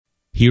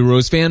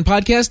Heroes Fan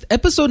Podcast,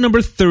 episode number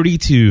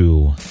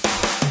 32.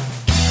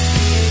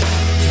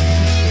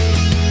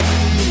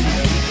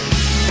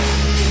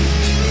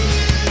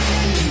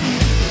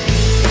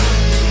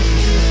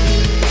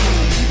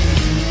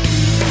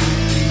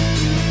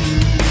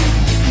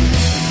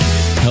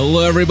 Hello,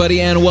 everybody,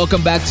 and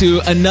welcome back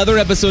to another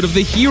episode of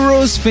the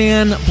Heroes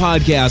Fan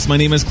Podcast. My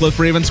name is Cliff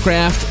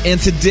Ravenscraft,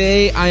 and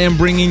today I am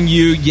bringing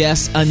you,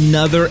 yes,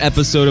 another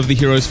episode of the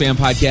Heroes Fan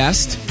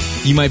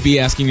Podcast. You might be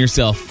asking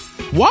yourself,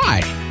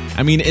 why?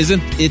 I mean,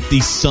 isn't it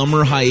the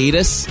summer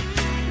hiatus?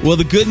 Well,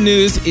 the good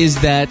news is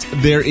that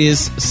there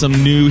is some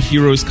new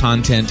Heroes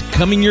content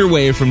coming your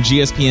way from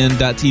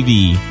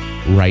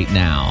gspn.tv right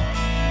now.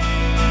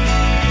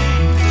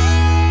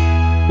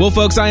 Well,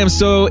 folks, I am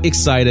so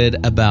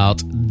excited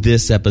about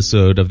this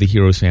episode of the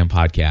Heroes Fan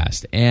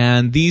Podcast.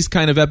 And these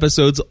kind of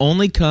episodes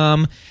only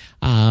come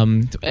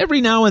every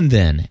now and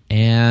then.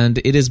 And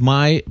it is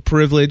my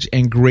privilege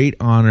and great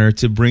honor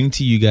to bring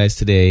to you guys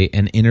today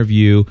an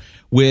interview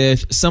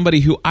with somebody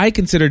who I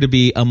consider to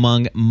be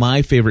among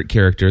my favorite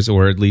characters,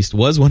 or at least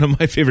was one of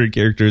my favorite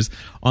characters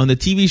on the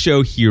TV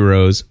show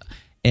Heroes.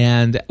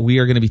 And we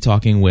are going to be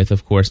talking with,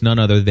 of course, none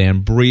other than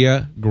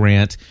Brea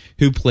Grant,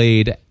 who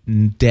played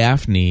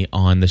Daphne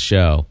on the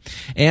show.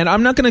 And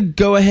I'm not going to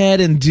go ahead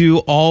and do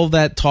all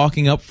that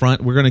talking up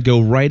front. We're going to go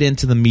right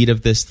into the meat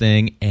of this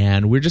thing,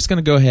 and we're just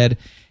going to go ahead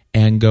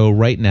and go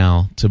right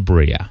now to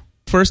Brea.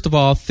 First of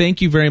all,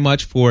 thank you very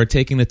much for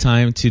taking the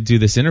time to do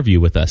this interview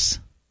with us.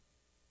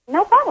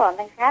 No problem.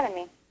 Thanks for having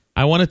me.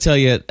 I want to tell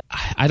you,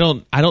 I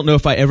don't know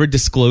if I ever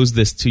disclosed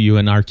this to you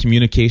in our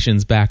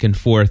communications back and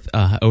forth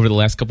over the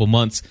last couple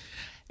months,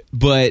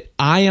 but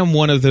I am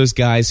one of those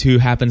guys who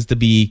happens to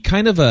be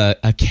kind of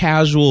a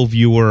casual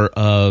viewer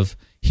of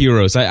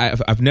Heroes.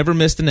 I've never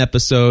missed an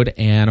episode,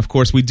 and of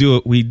course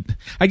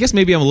I guess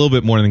maybe I'm a little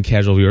bit more than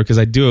casual viewer because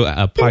I do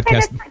a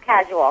podcast. It's not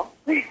casual.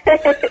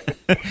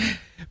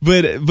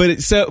 But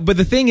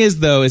the thing is,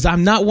 though, is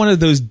I'm not one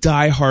of those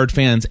diehard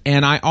fans,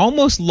 and I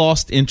almost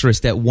lost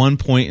interest at one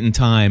point in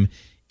time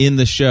in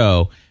the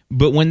show.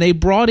 But when they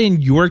brought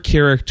in your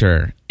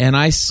character, and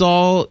I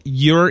saw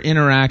your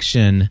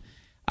interaction,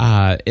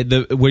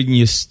 when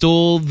you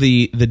stole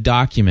the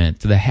document,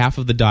 the half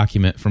of the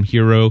document from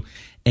Hero,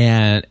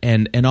 and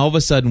all of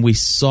a sudden we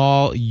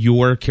saw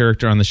your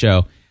character on the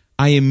show,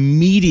 I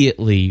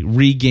immediately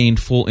regained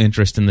full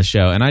interest in the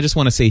show, and I just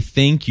want to say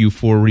thank you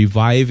for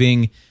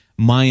reviving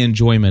my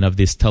enjoyment of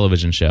this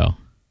television show.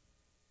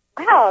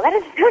 Wow, that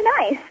is so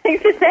nice.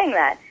 Thanks for saying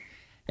that.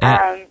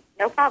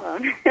 No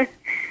problem.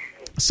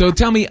 So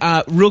tell me,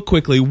 real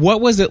quickly,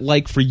 what was it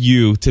like for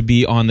you to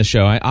be on the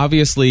show?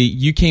 Obviously,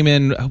 you came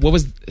in,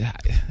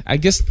 I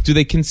guess, do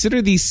they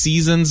consider these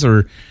seasons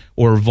or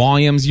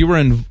volumes? You were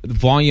in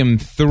volume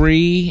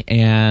 3,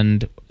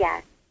 and...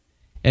 Yes.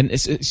 And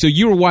so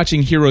you were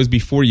watching Heroes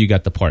before you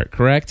got the part,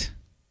 correct?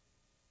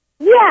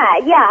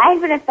 Yeah, I've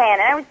been a fan,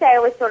 and I would say I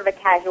was sort of a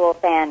casual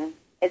fan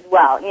as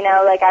well. You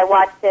know, like I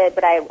watched it,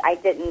 but I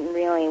didn't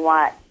really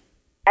watch.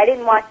 I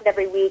didn't watch it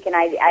every week, and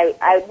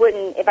I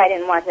wouldn't, if I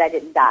didn't watch it, I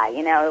didn't die.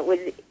 You know,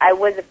 I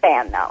was a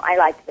fan, though. I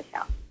liked the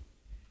show.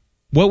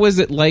 What was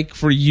it like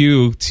for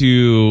you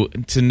to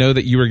know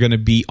that you were going to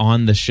be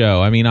on the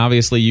show? I mean,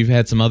 obviously, you've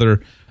had some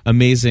other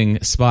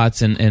amazing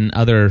spots and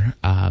other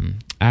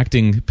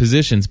acting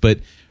positions, but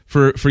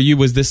for you,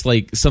 was this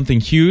like something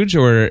huge,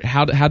 or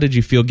how did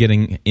you feel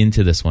getting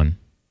into this one?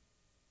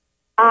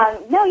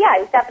 No, yeah,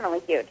 it was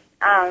definitely huge.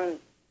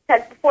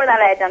 Because before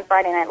that, I had done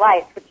Friday Night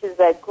Lights, which is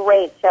a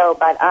great show,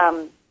 but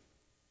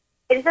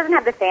it just doesn't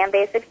have the fan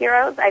base of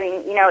Heroes. I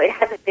mean, you know, it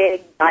has a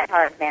big,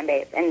 diehard fan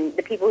base, and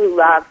the people who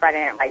love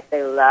Friday Night Lights,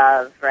 they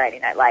love Friday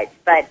Night Lights.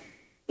 But,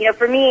 you know,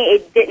 for me,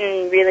 it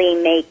didn't really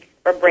make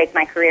or break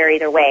my career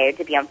either way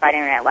to be on Friday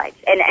Night Lights.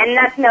 And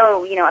that's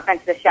no, you know,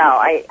 offense to the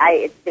show.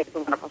 It's a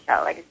wonderful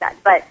show, like I said.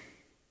 But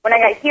when I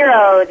got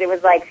Heroes, it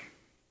was like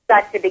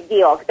such a big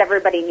deal because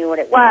everybody knew what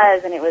it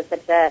was, and it was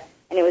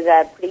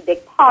a pretty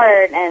big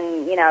part,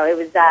 and you know, it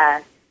was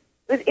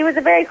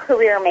a very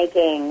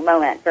career-making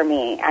moment for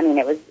me. I mean,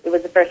 it was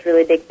the first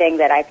really big thing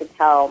that I could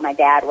tell my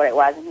dad what it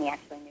was, and he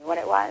actually knew what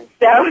it was.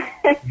 So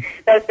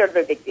that was sort of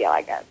a big deal,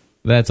 I guess.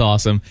 That's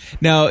awesome.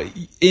 Now,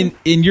 in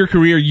your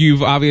career,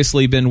 you've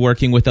obviously been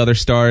working with other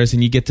stars,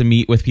 and you get to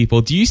meet with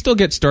people. Do you still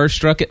get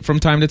starstruck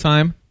from time to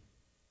time?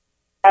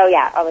 Oh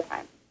yeah, all the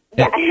time.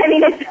 Yeah, I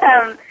mean, it's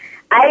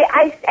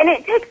and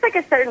it takes like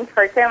a certain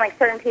person, like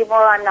certain people.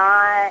 I'm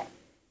not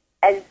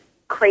as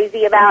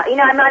crazy about. You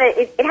know, I'm not.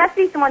 It has to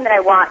be someone that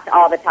I watch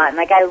all the time.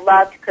 Like I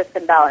loved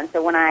Kristen Bell, and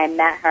so when I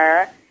met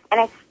her,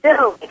 and I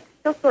still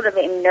sort of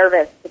am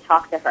nervous to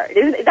talk to her.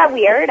 Is that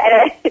weird?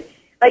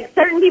 Like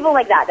certain people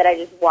like that I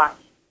just watch.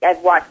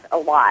 I've watched a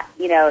lot,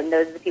 you know, and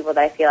those are the people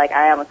that I feel like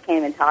I almost can't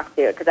even talk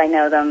to because I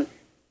know them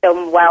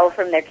so well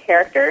from their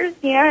characters.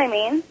 You know what I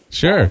mean?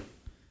 Sure,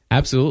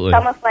 absolutely.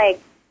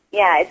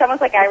 It's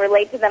almost like I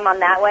relate to them on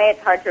that way.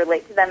 It's hard to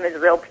relate to them as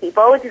real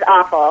people, which is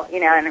awful, you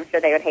know, and I'm sure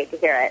they would hate to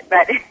hear it.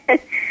 But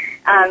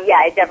yeah,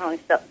 I definitely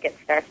still get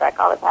starstruck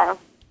all the time.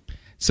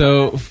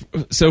 So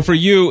for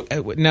you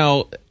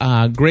now,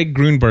 Greg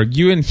Grunberg,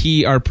 you and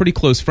he are pretty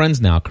close friends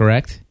now,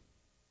 correct?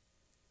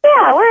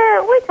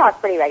 Yeah, we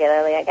talk pretty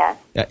regularly, I guess.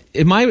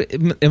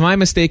 Am I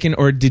mistaken,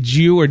 or did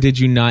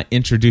you not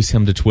introduce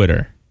him to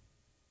Twitter?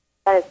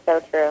 That is so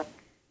true.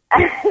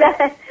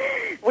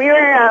 We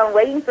were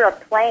waiting for a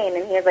plane,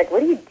 and he was like,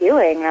 "What are you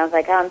doing?" And I was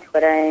like, "Oh, I'm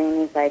Twittering."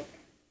 And he's like,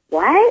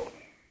 "What?"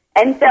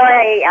 And so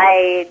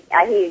I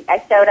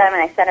showed him,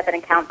 and I set up an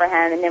account for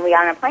him, and then we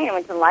got on a plane and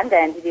went to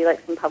London to do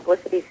like some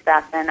publicity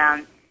stuff. And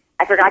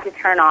I forgot to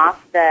turn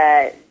off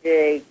the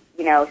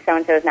so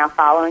and so is now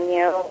following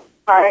you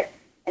part.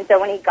 And so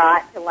when he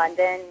got to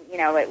London,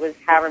 it was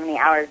however many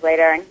hours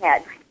later, and he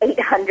had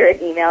 800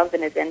 emails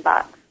in his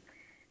inbox.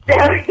 So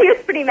he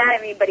was pretty mad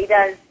at me, but he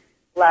does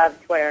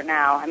love Twitter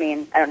now. I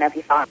mean, I don't know if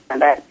you follow him,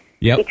 but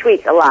He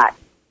tweets a lot.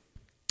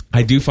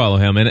 I do follow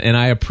him, and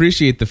I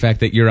appreciate the fact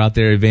that you're out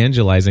there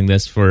evangelizing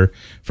this for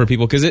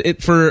people, because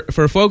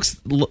for folks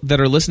that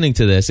are listening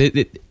to this,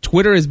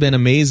 Twitter has been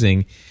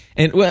amazing,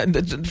 and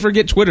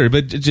forget Twitter,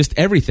 but just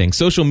everything,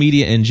 social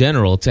media in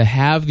general, to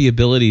have the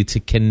ability to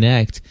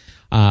connect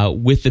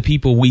with the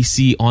people we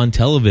see on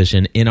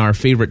television in our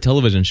favorite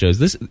television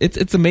shows.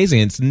 It's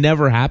amazing. It's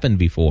never happened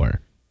before.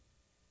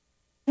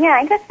 Yeah,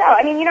 I guess so.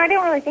 I mean, I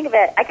didn't really think of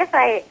it. I guess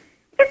I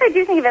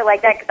do think of it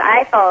like that, because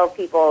I follow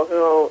people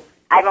who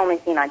I've only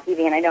seen on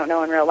TV and I don't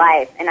know in real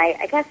life. And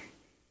I guess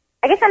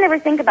I never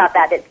think about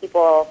that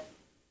people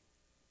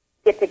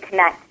get to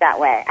connect that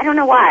way. I don't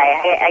know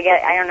why.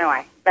 I don't know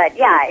why. But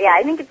yeah,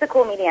 I think it's a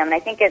cool medium, and I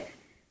think it's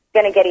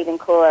going to get even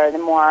cooler the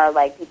more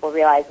like people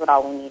realize what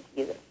all we need to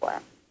use it for.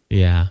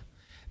 Yeah.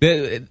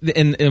 And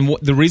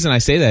the reason I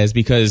say that is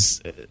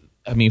because,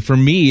 I mean, for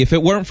me, if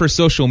it weren't for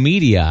social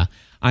media,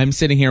 I'm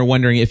sitting here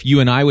wondering if you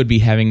and I would be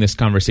having this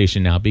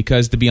conversation now,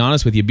 because to be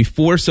honest with you,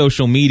 before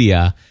social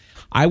media,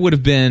 I would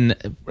have been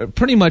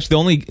pretty much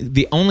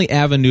the only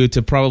avenue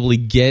to probably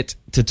get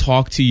to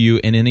talk to you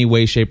in any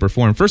way, shape, or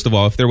form. First of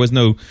all, if there was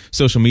no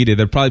social media,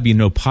 there'd probably be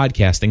no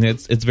podcasting.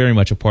 It's very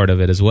much a part of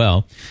it as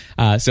well.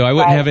 So I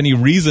wouldn't have any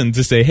reason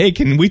to say, hey,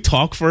 can we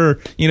talk for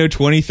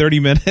 20, 30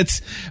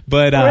 minutes?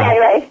 But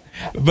right.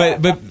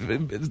 But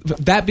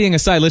that being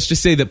aside, let's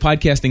just say that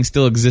podcasting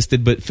still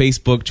existed, but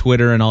Facebook,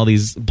 Twitter, and all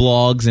these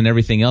blogs and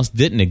everything else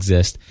didn't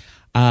exist.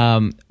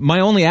 My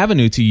only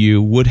avenue to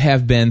you would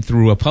have been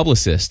through a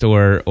publicist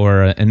or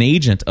an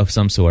agent of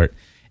some sort,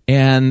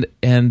 and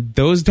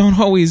those don't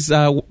always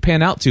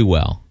pan out too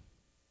well.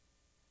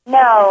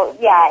 No,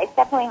 yeah, it's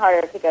definitely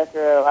harder to go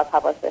through a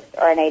publicist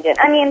or an agent.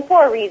 I mean,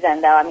 for a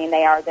reason, though. I mean,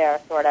 they are there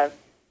sort of,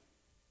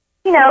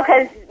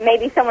 because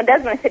maybe someone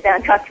does want to sit down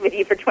and talk with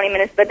you for 20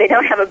 minutes, but they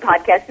don't have a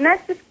podcast, and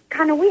that's just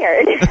kind of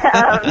weird.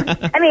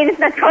 I mean, it's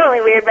not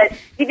totally weird, but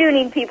you do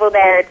need people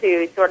there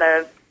to sort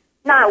of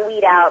not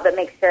weed out, but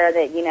make sure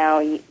that,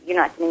 you're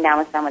not sitting down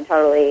with someone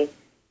totally,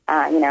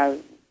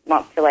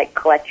 wants to, like,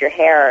 collect your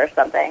hair or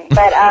something.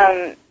 But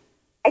I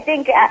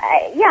think,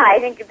 I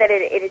think that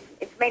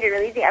it's made it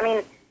really easy. I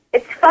mean,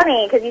 it's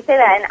funny because you say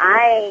that, and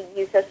I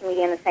use social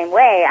media in the same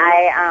way.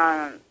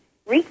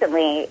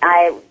 Recently,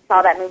 I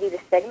saw that movie, The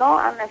Signal.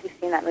 I don't know if you've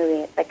seen that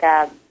movie. It's like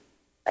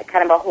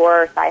kind of a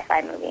horror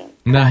sci-fi movie.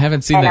 No, I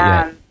haven't seen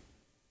that yet.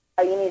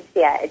 Oh, you need to see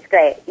it. It's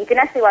great. You can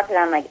actually watch it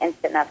on, like,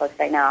 instant Netflix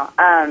right now.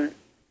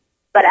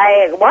 But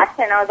I watched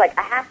it, and I was like,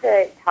 I have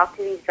to talk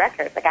to these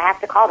directors. Like, I have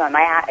to call them.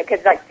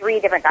 Because, like, 3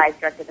 different guys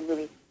directed the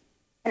movie.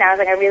 And I was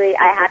like,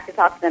 I have to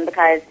talk to them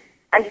because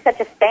I'm just such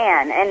a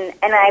fan.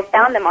 And I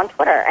found them on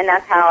Twitter, and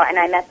that's how, and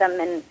I met them,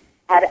 and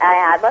I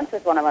had lunch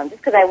with one of them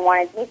just because I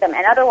wanted to meet them.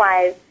 And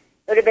otherwise,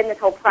 it would have been this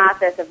whole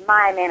process of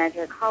my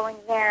manager calling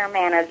their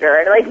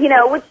manager, like,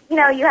 which,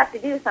 you have to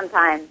do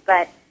sometimes.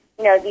 But,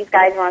 these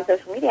guys were on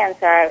social media, and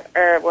so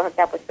were hooked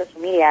up with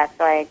social media,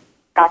 so I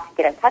got to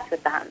get in touch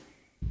with them.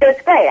 So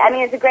it's great. I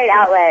mean, it's a great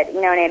outlet, and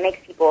it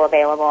makes people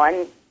available.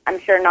 And I'm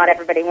sure not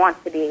everybody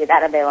wants to be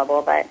that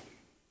available, but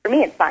for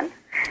me, it's fun.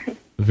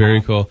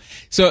 Very cool.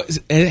 So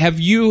have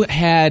you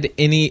had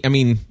any,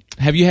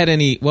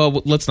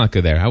 well, let's not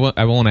go there.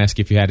 I won't ask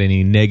if you had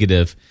any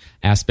negative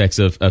aspects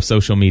of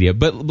social media,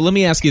 but let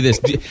me ask you this.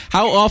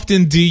 How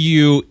often do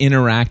you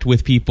interact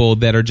with people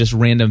that are just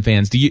random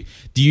fans? Do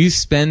you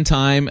spend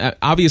time,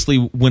 obviously,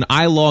 when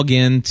I log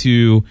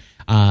into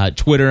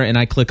Twitter and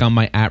I click on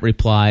my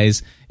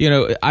 @replies,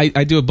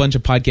 I do a bunch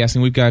of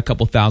podcasting. We've got a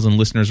couple thousand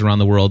listeners around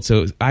the world,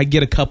 so I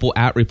get a couple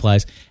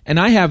 @replies, and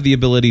I have the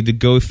ability to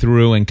go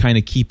through and kind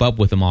of keep up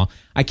with them all.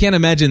 I can't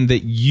imagine that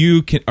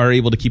you are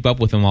able to keep up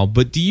with them all,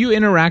 but do you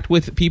interact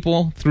with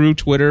people through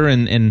Twitter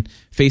and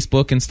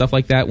Facebook and stuff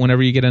like that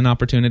whenever you get an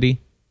opportunity?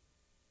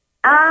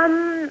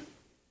 I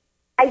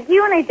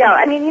do and I don't.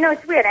 I mean,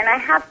 it's weird, and I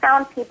have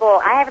found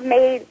people,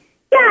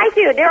 yeah, I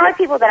do. There are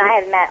people that I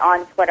have met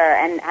on Twitter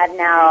and have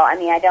now,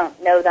 I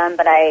don't know them,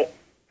 but I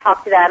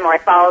talk to them or I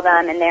follow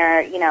them, and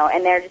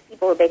they're just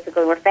people who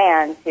basically were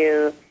fans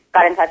who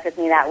got in touch with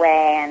me that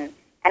way,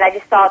 and I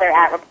just saw their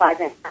 @replies,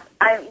 and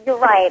you're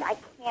right, I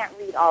can't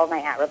read all of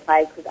my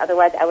 @replies because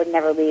otherwise I would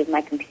never leave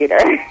my computer.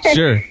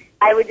 Sure.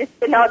 I would just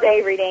spend all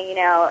day reading,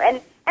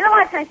 and And a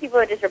lot of times people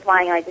are just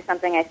replying like to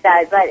something I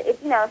said. But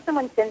if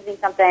someone sends me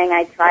something,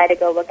 I try to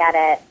go look at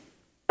it.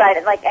 But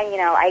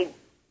I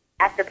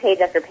after page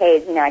after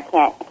page, I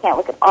can't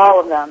look at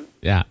all of them.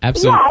 Yeah,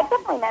 absolutely. Yeah, I've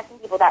definitely met some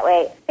people that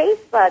way.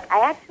 Facebook,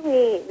 I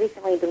actually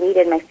recently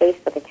deleted my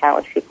Facebook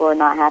account, which people were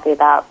not happy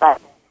about. But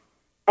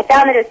I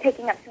found that it was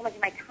taking up so much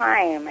of my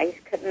time. I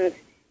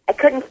just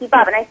couldn't keep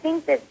up. And I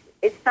think that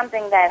it's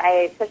something that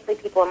especially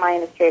people in my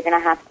industry, are going to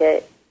have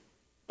to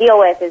deal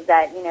with, is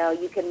that,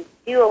 you can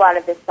do a lot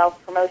of this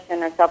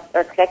self-promotion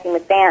or connecting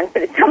with fans,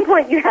 but at some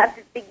point you have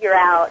to figure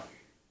out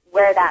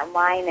where that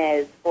line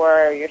is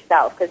for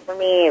yourself. Because for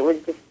me, it was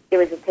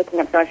just taking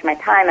up so much of my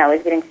time. I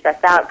was getting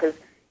stressed out because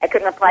I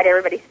couldn't reply to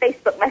everybody's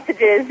Facebook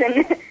messages,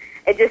 and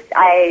I just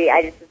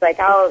was like,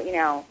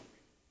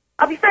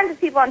 I'll be friends with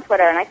people on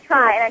Twitter, and I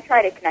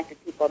try to connect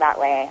with people that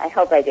way. I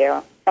hope I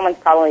do. Someone's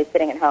probably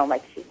sitting at home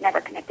like, she's never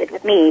connected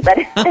with me, but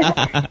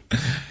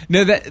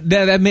no,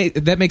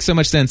 that makes so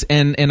much sense.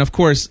 And of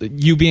course,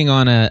 you being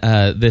on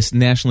this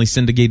nationally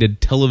syndicated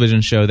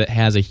television show that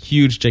has a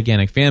huge,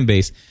 gigantic fan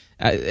base.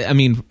 I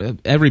mean,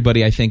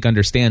 everybody, I think,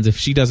 understands if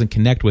she doesn't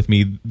connect with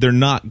me, they're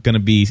not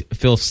going to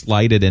feel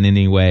slighted in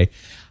any way.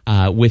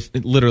 With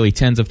literally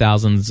tens of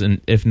thousands, and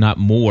if not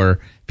more,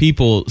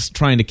 people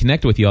trying to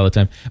connect with you all the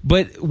time.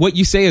 But what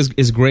you say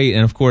is great.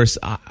 And of course,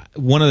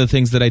 one of the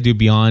things that I do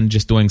beyond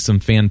just doing some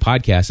fan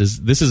podcasts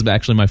is this is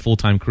actually my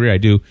full-time career. I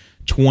do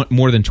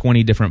more than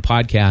 20 different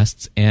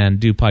podcasts and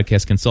do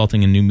podcast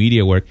consulting and new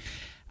media work.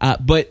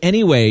 But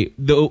anyway,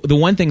 the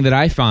one thing that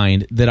I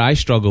find that I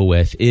struggle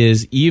with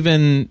is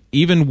even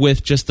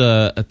with just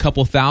a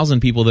couple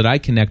thousand people that I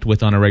connect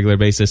with on a regular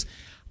basis,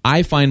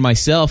 I find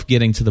myself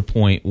getting to the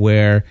point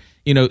where,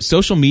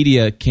 social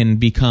media can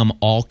become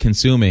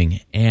all-consuming.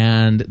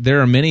 And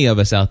there are many of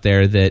us out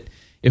there that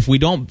if we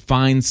don't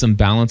find some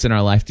balance in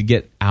our life to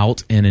get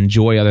out and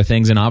enjoy other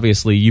things, and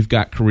obviously you've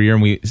got career,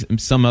 and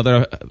some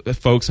other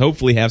folks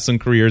hopefully have some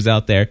careers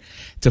out there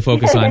to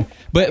focus on.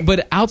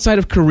 But outside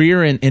of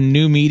career and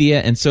new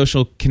media and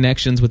social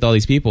connections with all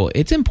these people,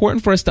 it's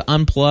important for us to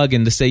unplug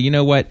and to say, you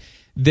know what,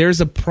 there's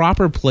a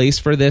proper place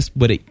for this,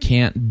 but it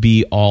can't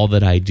be all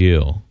that I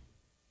do.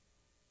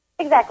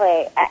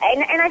 Exactly.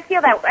 And I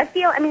feel that.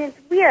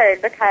 It's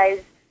weird because,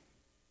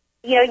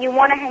 you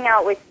want to hang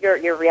out with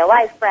your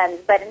real-life friends,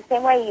 but in the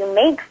same way you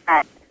make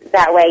friends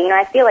that way.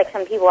 I feel like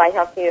some people I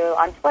talk to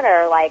on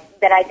Twitter,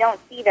 that I don't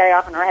see very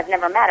often or have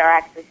never met, are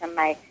actually some of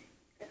my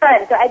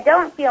friends. So I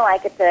don't feel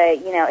like it's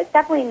it's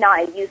definitely not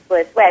a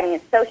useless way.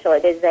 It's social.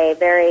 It is a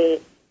very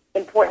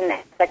important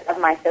aspect of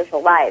my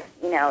social life,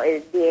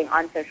 is being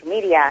on social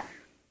media.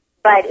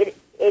 But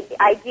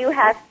I do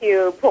have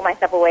to pull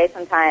myself away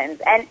sometimes.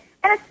 And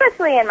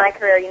especially in my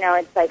career,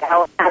 it's like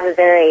I'll have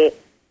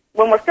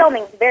when we're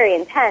filming, it's very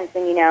intense,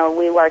 and,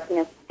 we work,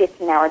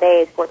 15-hour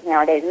days,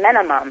 14-hour days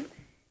minimum,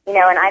 and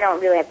I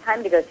don't really have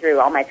time to go through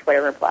all my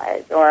Twitter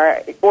replies or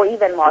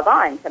even log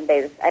on. Some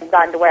days I've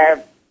gotten to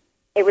where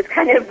it was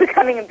kind of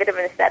becoming a bit of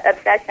an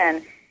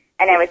obsession,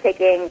 and I was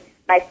taking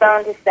my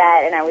phone to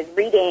set, and I was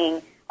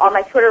reading all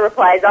my Twitter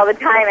replies all the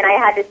time, and I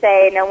had to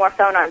say no more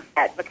phone on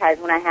set, because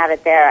when I have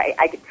it there,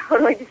 I get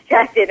totally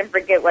distracted and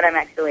forget what I'm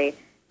actually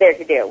there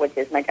to do, which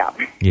is my job.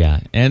 Yeah,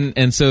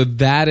 and so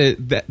that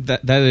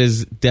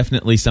is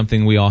definitely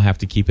something we all have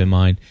to keep in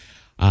mind.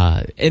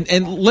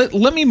 And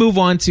let me move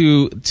on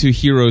to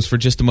Heroes for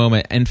just a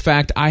moment. In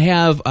fact, I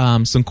have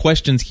some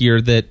questions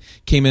here that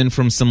came in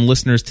from some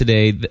listeners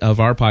today of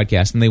our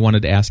podcast, and they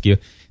wanted to ask you.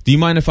 Do you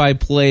mind if I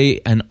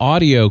play an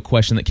audio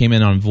question that came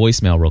in on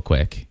voicemail real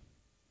quick?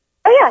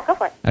 Oh yeah, go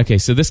for it. Okay,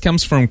 so this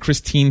comes from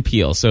Christine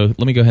Peel. So let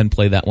me go ahead and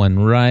play that one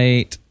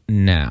right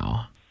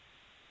now.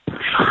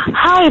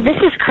 Hi, this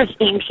is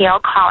Christine Peel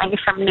calling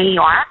from New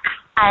York.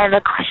 I have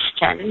a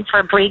question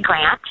for Brea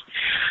Grant.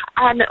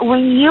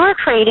 When you were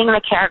creating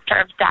the character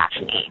of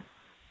Daphne,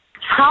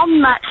 how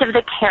much of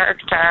the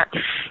character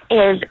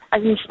is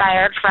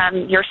inspired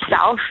from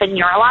yourself in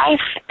your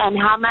life, and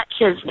how much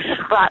is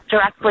brought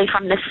directly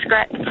from the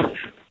script,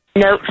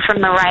 notes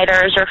from the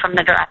writers or from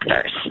the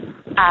directors?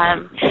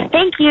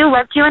 Thank you.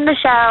 Love doing the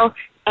show,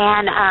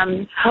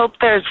 and hope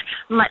there's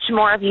much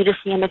more of you to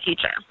see in the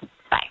future.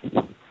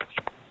 Bye.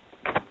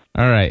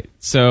 All right.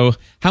 So,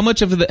 how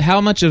much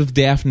of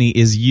Daphne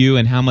is you,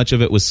 and how much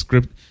of it was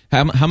script?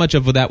 How much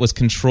of that was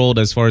controlled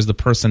as far as the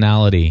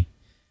personality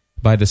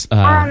by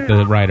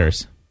the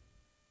writers?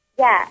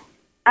 Yeah.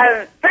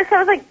 First, I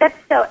was like, "That's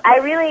so."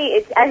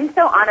 I'm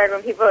so honored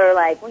when people are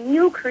like, "When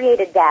you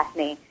created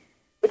Daphne,"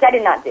 which I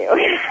did not do.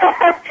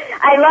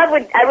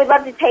 I would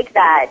love to take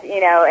that,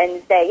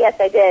 and say yes,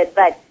 I did.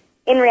 But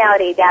in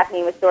reality,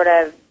 Daphne was sort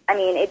of.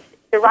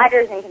 The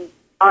writers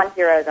on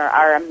Heroes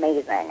are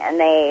amazing, and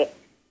they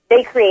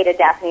created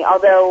Daphne,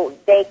 although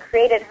they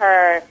created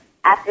her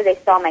after they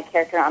saw my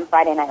character on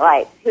Friday Night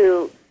Lights,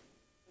 who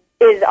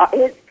is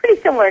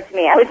pretty similar to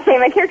me. I would say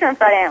my character on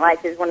Friday Night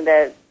Lights is one of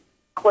the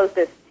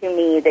closest to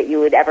me that you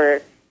would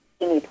ever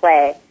see me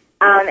play.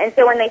 And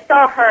so when they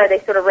saw her, they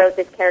sort of wrote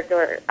this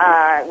character,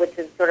 which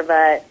is sort of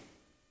a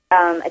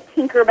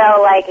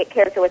Tinkerbell-like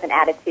character with an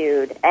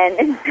attitude.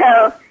 And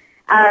so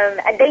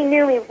They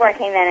knew me before I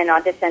came in and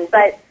auditioned,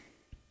 but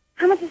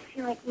how much does it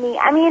feel like me?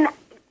 I mean,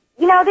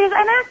 there's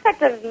an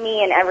aspect of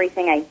me in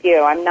everything I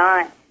do. I'm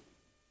not,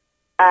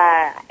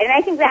 and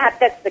I think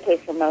that's the case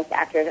for most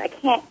actors. I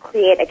can't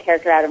create a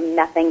character out of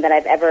nothing that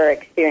I've ever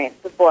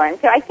experienced before. And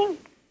so I think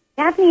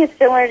Daphne is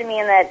similar to me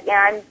in that,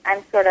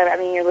 I'm sort of,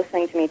 you're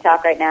listening to me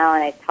talk right now,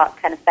 and I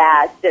talk kind of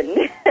fast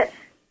and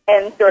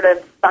and sort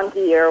of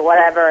funky or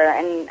whatever,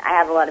 and I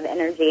have a lot of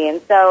energy.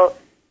 And so,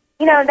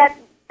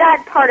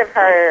 that part of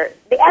her,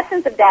 the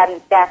essence of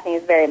Daphne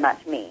is very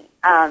much me.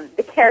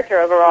 The character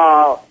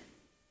overall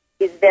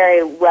is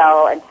very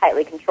well and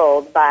tightly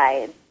controlled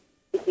by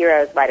the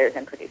heroes, writers,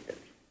 and producers.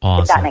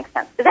 Awesome. If that makes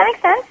sense. Does that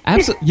make sense?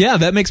 Absolutely. Yeah,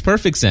 that makes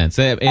perfect sense.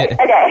 Okay.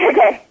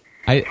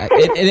 I've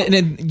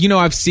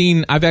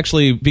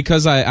actually,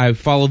 because I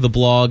follow the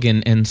blog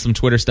and some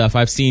Twitter stuff,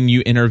 I've seen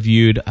you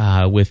interviewed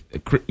with,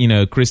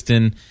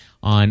 Kristen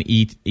on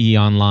E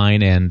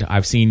Online, and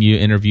I've seen you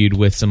interviewed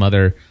with some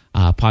other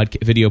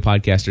video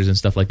podcasters and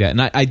stuff like that.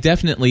 And I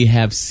definitely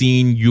have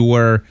seen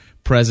your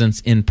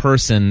presence in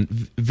person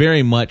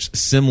very much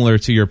similar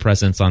to your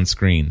presence on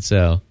screen.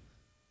 So.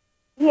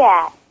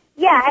 Yeah,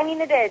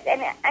 it is.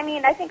 And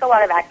I think a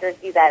lot of actors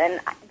do that. And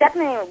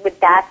definitely with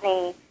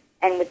Daphne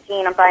and with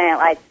Jean on Friday Night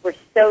Lights were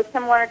so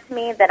similar to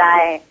me that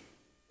I,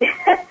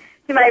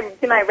 to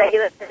my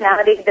regular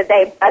personality, that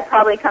I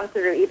probably come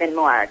through even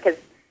more. Because,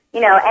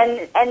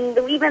 and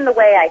even the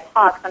way I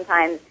talk,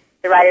 sometimes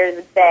the writers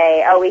would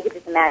say, "Oh, we could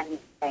just imagine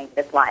saying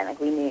this line. Like,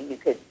 we knew you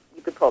could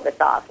pull this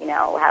off,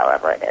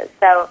 however it is."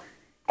 So,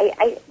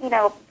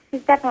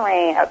 she's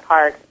definitely a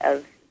part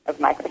of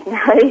my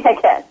personality, I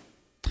guess.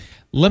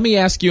 Let me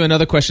ask you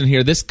another question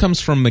here. This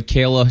comes from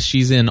Michaela.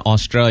 She's in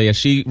Australia.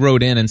 She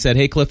wrote in and said,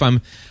 "Hey, Cliff,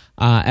 I'm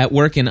at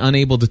work and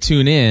unable to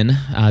tune in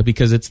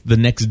because it's the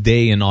next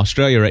day in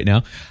Australia right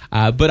now.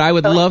 But I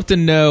would love to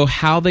know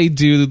how they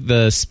do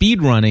the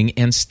speed running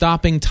and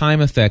stopping time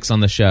effects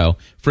on the show.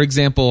 For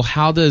example,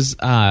 how does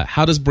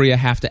Brea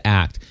have to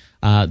act?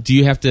 Do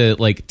you have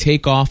to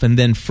take off and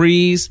then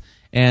freeze?"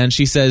 And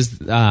she says,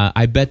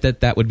 "I bet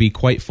that would be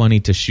quite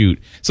funny to shoot."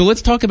 So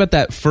let's talk about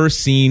that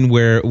first scene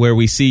where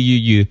we see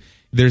you.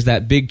 There's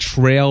that big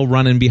trail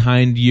running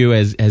behind you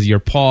as you're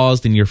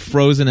paused and you're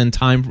frozen in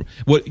time.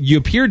 What you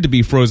appeared to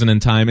be frozen in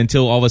time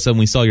until all of a sudden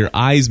we saw your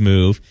eyes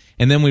move,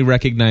 and then we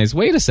recognize,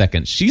 wait a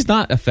second, she's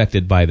not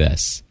affected by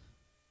this.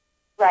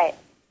 Right.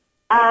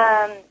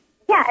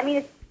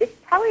 It's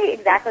probably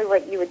exactly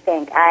what you would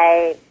think.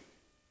 I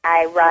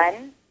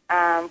run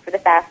for the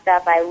fast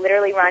stuff. I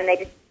literally run. They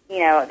just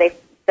they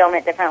film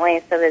it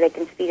differently so that they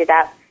can speed it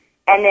up.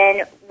 And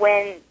then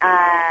when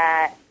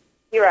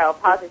Hero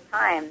pauses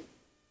time,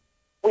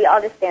 we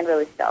all just stand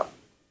really still.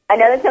 I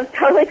know that sounds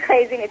totally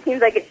crazy, and it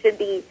seems like it should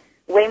be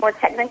way more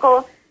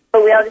technical,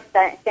 but we all just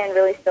stand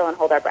really still and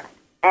hold our breath.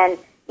 And,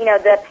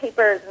 the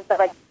papers and stuff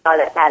like that,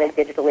 that's added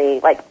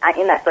digitally. Like,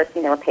 in that first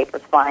scene, there were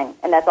papers flying,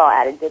 and that's all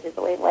added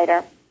digitally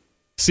later.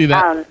 See,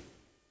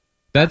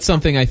 that's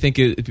something I think,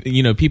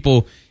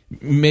 people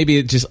maybe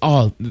it just,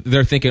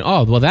 they're thinking,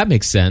 well, that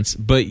makes sense,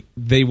 but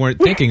they weren't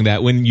thinking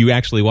that when you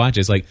actually watch it.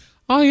 It's like,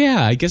 oh,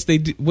 yeah, I guess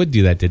they would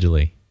do that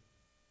digitally.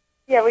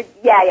 Yeah.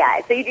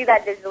 So you do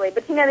that digitally,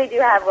 but they do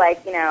have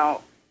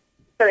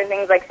certain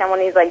things like someone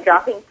who's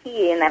dropping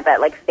tea and that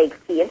fake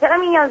tea. And so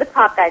the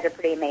prop guys are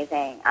pretty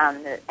amazing,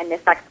 and the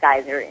effects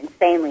guys are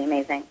insanely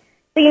amazing.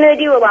 So they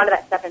do a lot of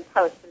that stuff in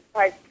post. But as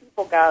far as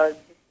people go,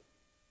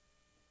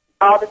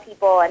 all the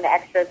people and the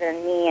extras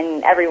and me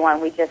and everyone,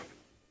 we just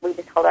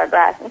hold our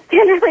breath and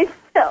stand really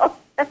still.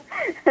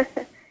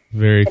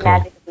 Very cool. The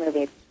magic of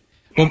movies.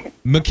 Well,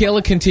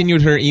 Michaela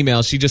continued her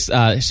email. She just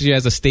she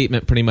has a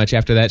statement pretty much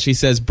after that. She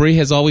says, "Brea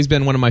has always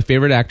been one of my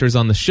favorite actors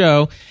on the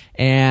show,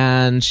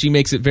 and she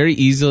makes it very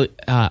easily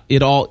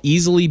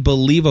easily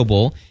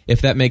believable,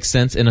 if that makes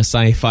sense in a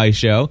sci-fi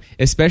show,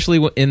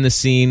 especially in the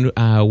scene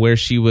where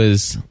she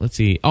was,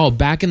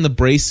 back in the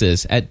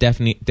braces at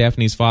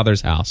Daphne's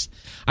father's house."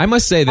 I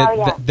must say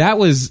that that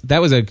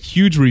was a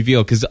huge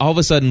reveal, because all of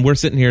a sudden we're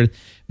sitting here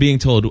being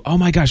told, oh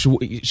my gosh,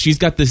 she's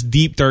got this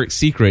deep, dark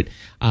secret.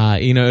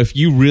 If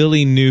you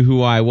really knew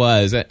who I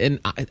was. And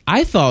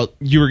I thought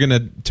you were going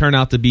to turn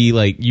out to be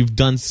you've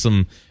done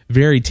some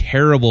very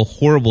terrible,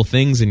 horrible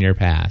things in your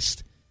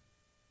past.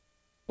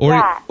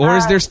 Or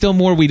is there still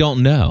more we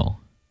don't know?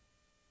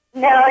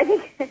 No, I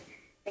think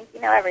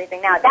you know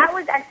everything now. That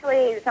was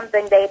actually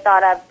something they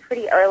thought of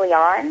pretty early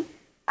on.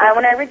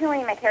 When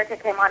my character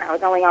came on, I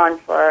was only on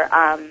for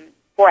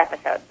 4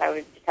 episodes. I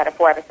just had a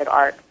 4-episode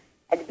arc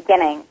at the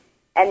beginning.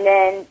 And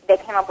then they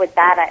came up with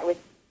that with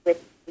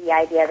the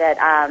idea that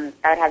I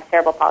would have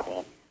cerebral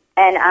palsy.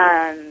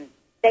 And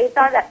they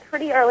thought that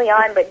pretty early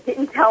on, but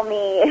didn't tell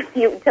me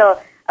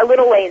until a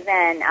little ways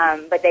in.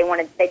 But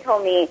they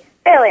told me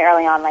fairly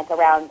early on,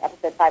 around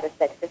episode 5 or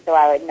 6, just so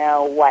I would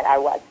know what I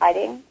was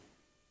hiding,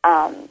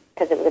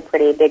 because it was a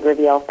pretty big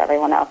reveal for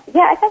everyone else.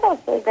 Yeah, I thought that was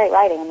really great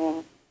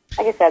writing.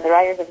 Like I said, the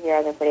writers of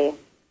Heroes are pretty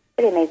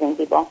amazing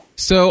people.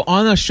 So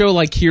on a show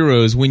like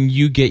Heroes, when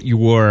you get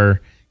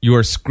your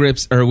your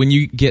scripts, or when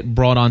you get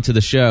brought onto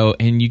the show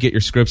and you get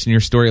your scripts and your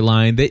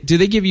storyline, do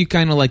they give you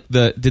kind of like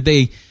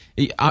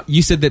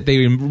you said that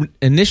they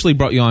initially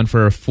brought you on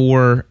for a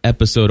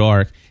 4-episode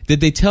arc. Did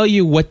they tell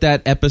you what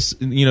that episode,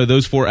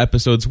 those 4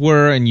 episodes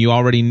were, and you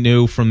already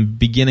knew from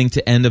beginning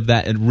to end of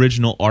that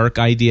original arc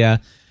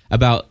idea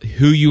about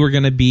who you were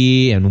going to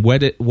be and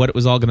what it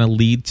was all going to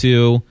lead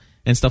to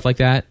and stuff like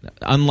that?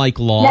 Unlike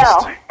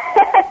Lost. No.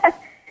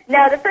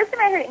 No, the first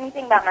time I heard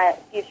anything about my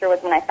future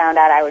was when I found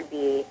out I would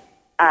be,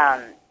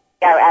 I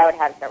would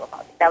have cerebral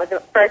palsy. That was the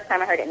first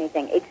time I heard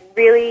anything. It's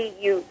really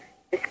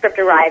the script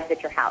arrives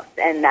at your house,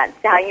 and that's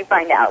how you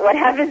find out what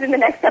happens in the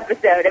next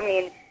episode.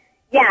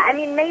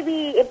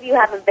 Maybe if you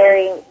have a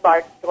very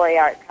large story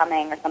arc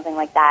coming or something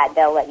like that,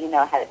 they'll let you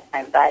know ahead of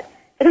time. But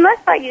for the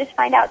most part, you just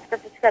find out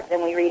script to script,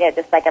 and we read it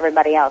just like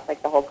everybody else,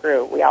 like the whole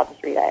crew. We all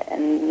just read it,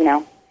 and,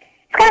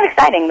 it's kind of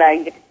exciting, though.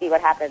 You get to see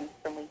what happens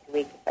from week to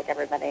week, just like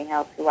everybody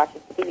else who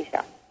watches the TV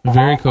show.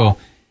 Very cool.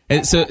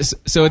 And so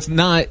it's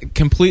not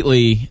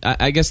completely,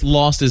 I guess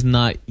Lost is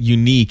not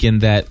unique in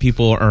that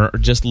people are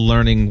just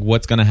learning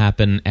what's going to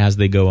happen as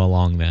they go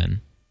along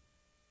then.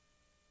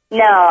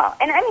 No.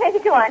 And I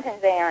think a lot of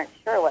times they aren't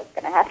sure what's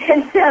going to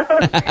happen,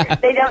 so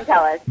they don't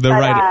tell us.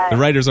 The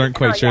writers aren't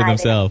quite sure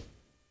themselves.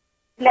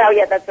 No,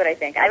 yeah, that's what I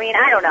think. I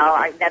don't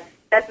know.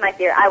 That's my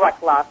theory. I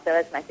watch Lost, so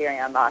that's my theory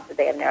on Lost, that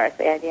they have no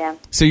earthly idea.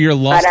 So you're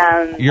Lost.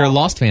 You're a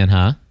Lost fan,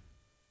 huh?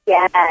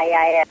 Yeah,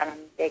 I am. I'm a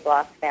big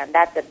Lost fan.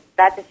 That's a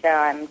show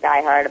I'm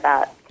diehard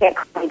about. Can't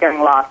call me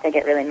during Lost. I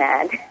get really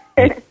mad.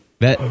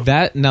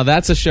 Now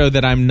that's a show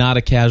that I'm not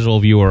a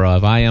casual viewer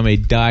of. I am a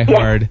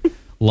diehard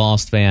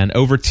Lost fan.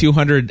 Over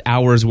 200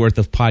 hours worth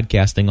of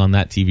podcasting on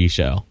that TV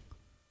show.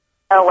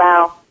 Oh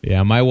wow.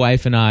 Yeah, my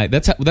wife and I.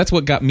 That's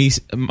what got me.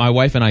 My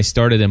wife and I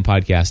started in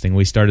podcasting.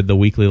 We started the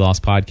Weekly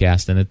Lost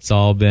podcast, and it's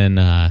all been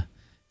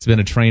it's been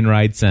a train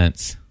ride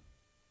since.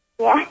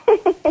 Yeah.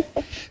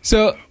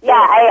 So.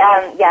 Yeah,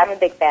 I'm a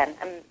big fan.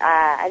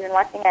 I've been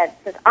watching it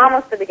since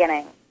almost the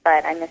beginning,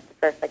 but I missed the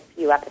first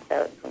few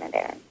episodes when it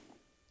aired.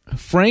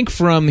 Frank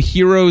from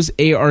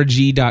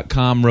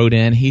heroesarg.com wrote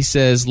in. He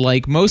says,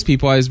 like most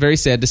people, I was very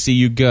sad to see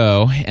you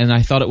go, and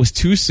I thought it was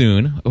too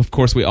soon. Of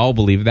course, we all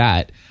believe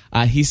that.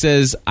 He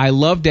says, I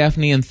love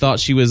Daphne and thought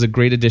she was a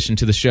great addition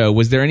to the show.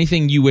 Was there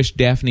anything you wish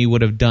Daphne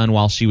would have done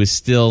while she was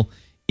still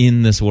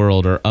in this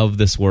world or of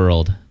this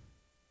world?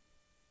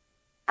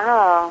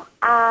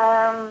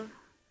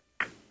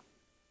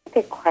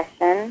 Good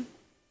question.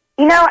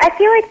 I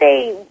feel like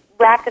they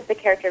wrapped up the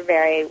character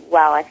very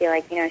well. I feel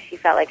like, she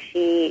felt like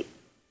she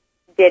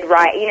did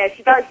right.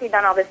 She felt like she'd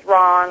done all this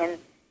wrong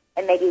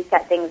and maybe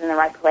set things in the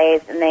right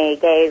place, and they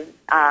gave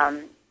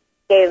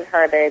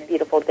her the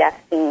beautiful death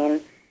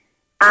scene.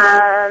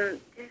 I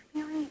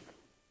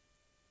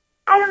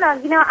don't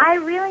know. I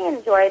really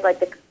enjoyed,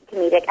 the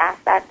comedic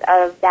aspect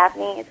of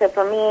Daphne. So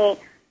for me,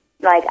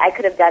 I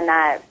could have done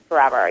that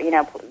forever.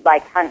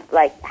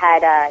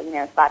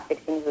 Had slapstick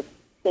scenes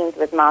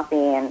with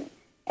Mossy and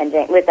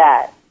Jane, with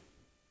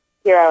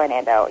Hero and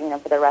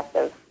Ando, for the rest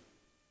of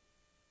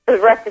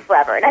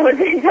forever. And I was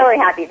totally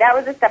happy. That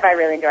was the stuff I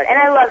really enjoyed. And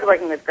I loved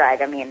working with Greg.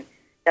 Don't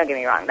get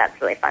me wrong, that's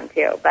really fun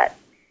too. But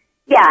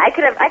yeah, I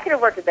could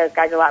have worked with those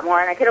guys a lot more,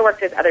 and I could have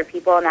worked with other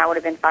people, and that would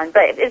have been fun.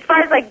 But as far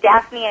as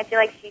Daphne, I feel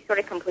like she sort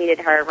of completed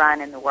her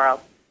run in the world,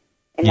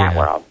 that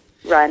world.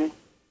 Run,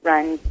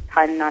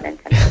 pun not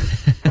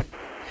intended.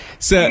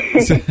 so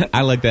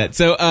I like that.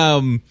 So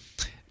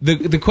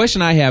the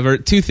question I have are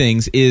two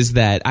things. Is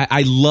that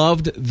I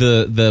loved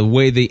the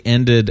way they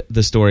ended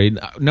the story.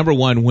 Number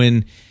one,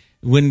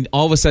 when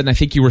all of a sudden I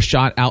think you were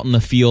shot out in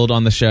the field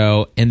on the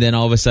show, and then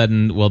all of a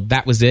sudden, well,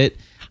 that was it.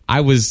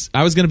 I was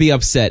going to be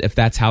upset if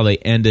that's how they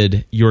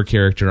ended your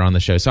character on the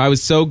show. So I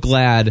was so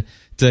glad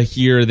to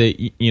hear that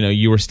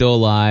you were still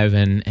alive,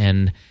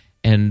 and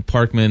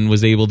Parkman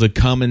was able to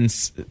come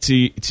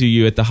to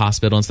you at the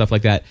hospital and stuff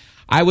like that.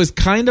 I was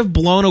kind of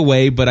blown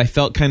away, but I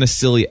felt kind of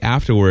silly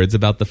afterwards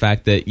about the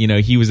fact that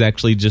he was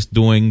actually just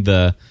doing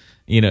the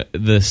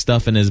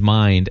stuff in his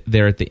mind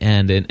there at the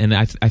end, and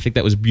I think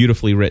that was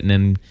beautifully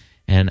written,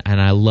 and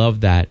I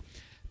love that.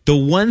 The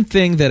one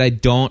thing that I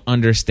don't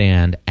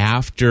understand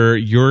after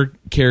your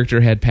character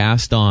had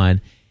passed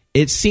on,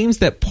 it seems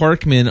that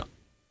Parkman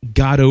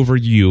got over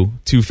you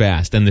too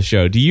fast in the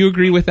show. Do you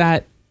agree with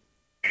that?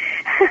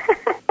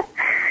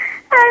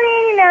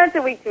 It's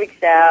a week-to-week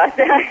show.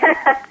 So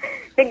I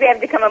think they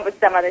have to come up with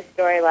some other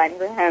storyline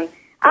for him.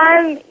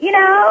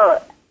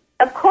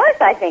 Of course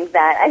I think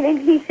that. I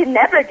think he should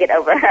never get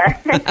over her.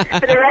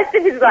 For the rest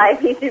of his life,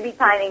 he should be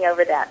pining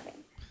over Daphne.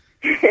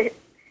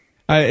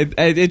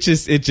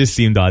 It just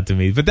seemed odd to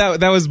me, but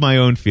that was my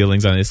own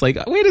feelings on it. It's like,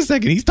 wait a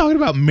second, he's talking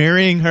about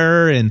marrying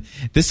her, and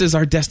this is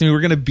our destiny. We're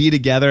going to be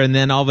together, and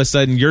then all of a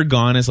sudden you're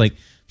gone. It's like,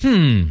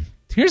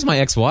 here's my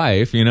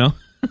ex-wife, Yeah.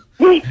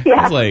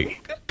 I was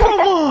like, come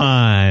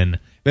on.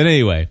 But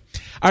anyway,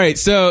 all right.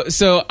 So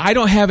I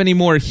don't have any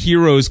more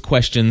Heroes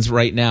questions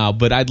right now,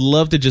 but I'd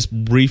love to just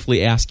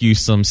briefly ask you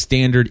some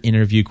standard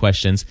interview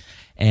questions.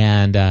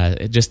 and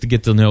just to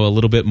get to know a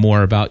little bit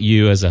more about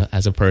you as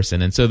a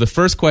person. And so the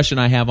first question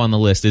I have on the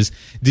list is,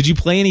 did you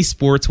play any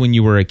sports when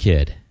you were a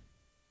kid?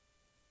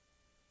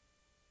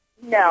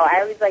 No,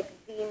 I was like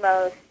the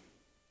most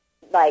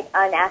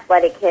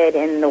unathletic kid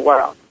in the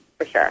world,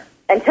 for sure.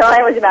 Until I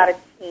was about a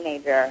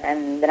teenager,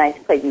 and then I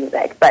played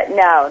music. But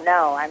no,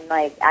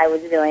 I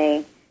was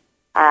really,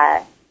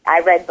 I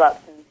read books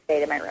and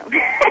stayed in my room.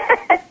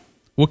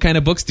 What kind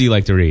of books do you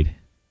like to read?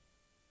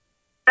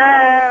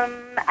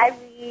 I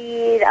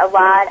read a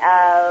lot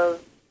of,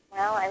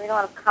 I read a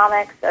lot of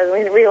comics. I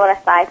read a lot of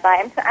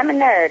sci-fi. I'm a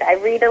nerd. I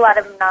read a lot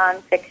of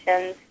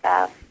nonfiction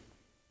stuff.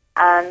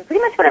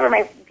 Pretty much whatever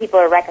my people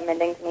are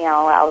recommending to me,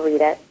 I'll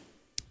read it.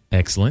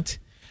 Excellent.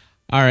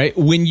 All right.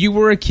 When you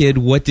were a kid,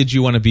 what did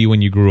you want to be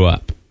when you grew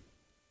up?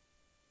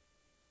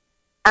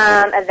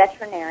 A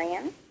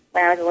veterinarian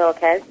when I was a little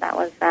kid. That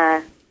was,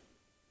 I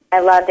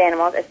loved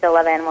animals. I still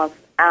love animals.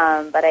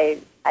 But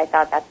I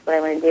thought that's what I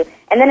wanted to do.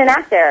 And then an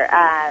actor,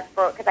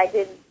 because I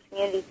did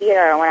community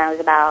theater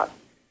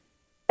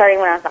starting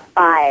when I was about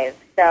 5.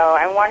 So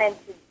I wanted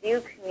to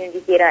do community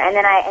theater.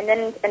 And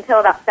then until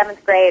about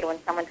 7th grade, when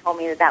someone told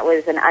me that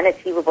was an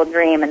unachievable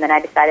dream, and then I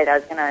decided I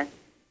was going to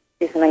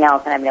do something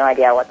else, and I have no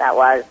idea what that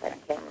was. I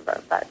can't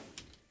remember, but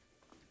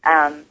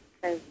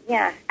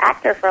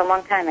actor for a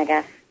long time, I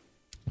guess.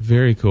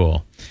 Very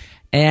cool.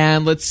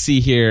 And let's see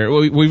here.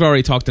 We've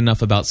already talked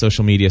enough about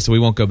social media, so we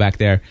won't go back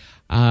there.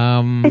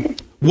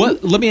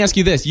 Let me ask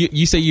you this: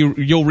 you say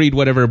you'll read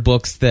whatever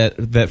books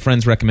that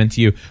friends recommend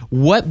to you.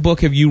 What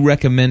book have you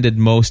recommended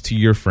most to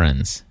your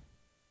friends?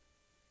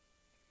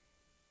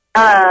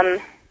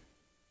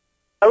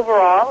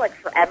 Overall, like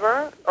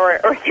forever, or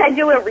can I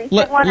do a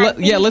recent one?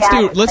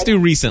 Let's do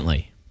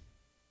recently.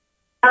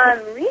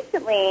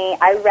 Recently,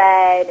 I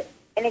read,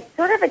 and it's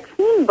sort of a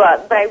teen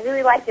book, but I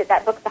really liked it.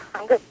 That book, The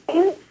Hunger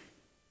Games.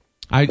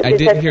 I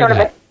didn't hear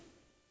that.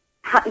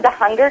 The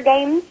Hunger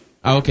Games.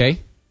 Oh, okay.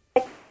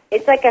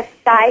 It's like a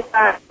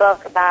sci-fi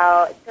book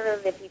about sort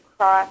of if you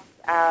cross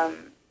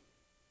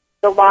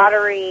the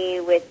lottery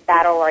with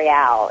Battle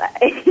Royale.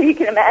 If you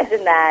can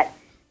imagine that.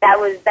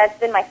 That's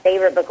been my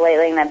favorite book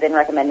lately, and I've been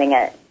recommending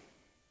it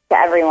to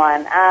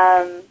everyone.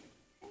 I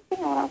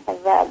don't know what else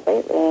I've read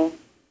lately.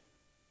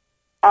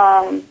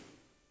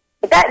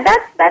 But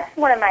that's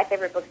one of my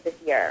favorite books this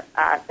year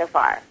so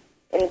far.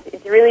 And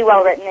it's really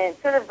well written, and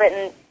it's sort of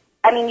written.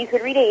 I mean, you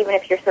could read it even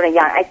if you're sort of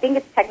young. I think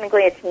it's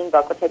technically a teen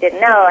book, which I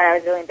didn't know, and I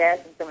was really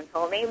embarrassed when someone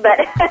told me. But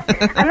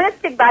I'm going to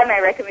stick by my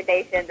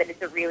recommendation that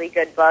it's a really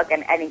good book,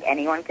 and I think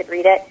anyone could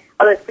read it.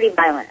 Although it's pretty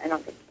violent, I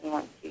don't think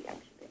anyone's too young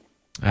should read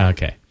it.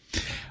 Okay.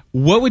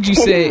 What would you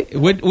say?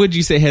 What would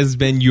you say has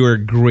been your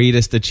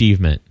greatest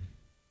achievement?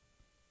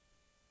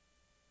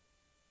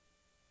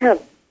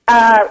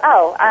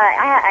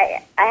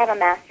 I have a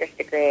master's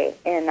degree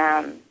in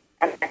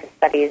American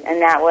Studies,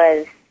 and that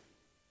was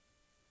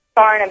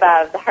far and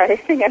above the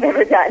hardest thing I've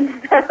ever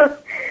done. So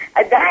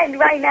that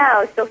right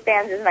now still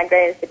stands as my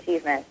greatest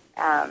achievement.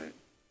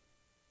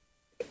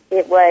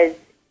 It was,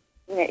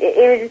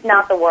 it was just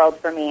not the world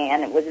for me,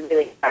 and it was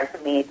really hard for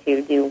me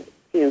to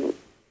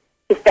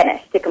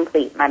finish, to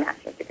complete my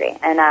master's degree.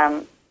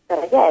 And but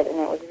I did, and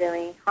it was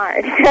really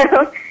hard.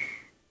 So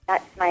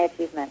that's my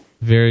achievement.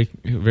 Very,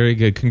 very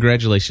good.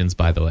 Congratulations,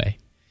 by the way.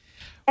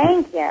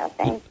 Thank you.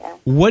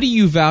 What do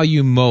you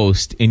value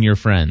most in your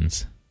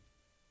friends?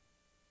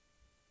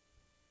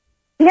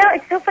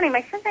 It's so funny.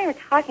 My friends and I were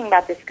talking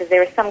about this because there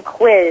was some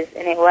quiz,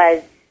 and it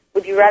was,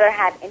 would you rather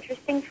have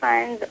interesting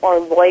friends or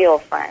loyal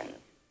friends?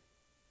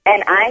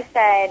 And I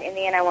said, in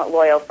the end, I want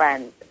loyal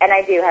friends. And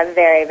I do have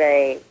very,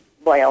 very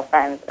loyal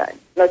friends.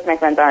 Most of my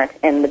friends aren't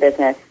in the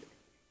business.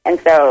 And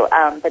so,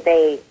 but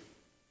they're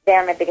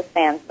my biggest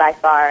fans by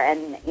far,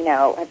 and,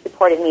 have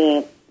supported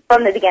me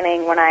from the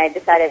beginning when I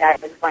decided I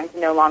was going to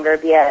no longer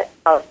be a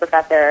college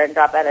professor and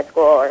drop out of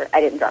school, or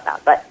I didn't drop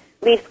out, but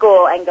leave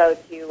school and go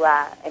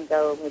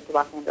move to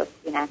Los Angeles to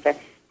be an actor.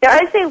 So I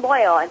would say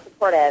loyal and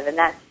supportive, and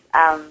that's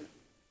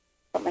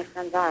what my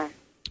friends are.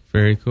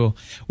 Very cool.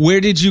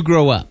 Where did you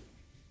grow up?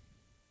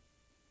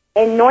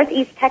 In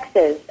Northeast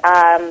Texas,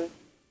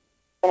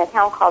 in a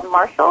town called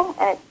Marshall,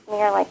 and it's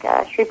near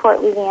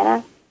Shreveport,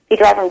 Louisiana. If you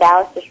drive from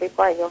Dallas to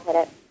Shreveport, you'll hit it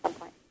at some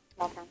point.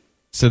 Small town.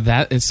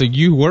 So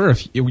you were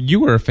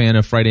a fan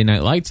of Friday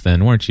Night Lights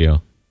then, weren't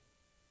you?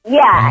 Yeah.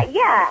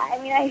 I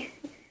mean,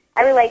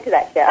 I relate to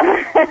that show.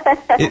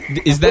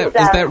 Is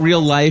that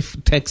real life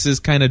Texas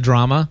kind of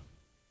drama?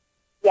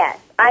 Yes,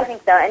 I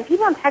think so. And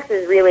people in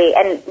Texas really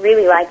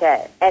like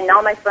it, and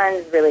all my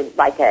friends really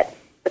like it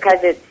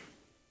because it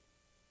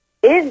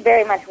is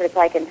very much what it's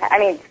like in Texas. I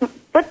mean,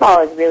 football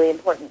is really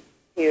important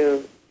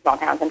to small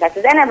towns in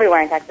Texas and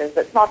everywhere in Texas,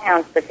 but small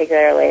towns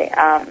particularly.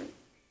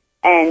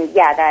 And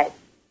yeah, that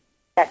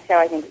show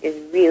I think is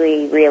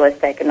really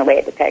realistic in the way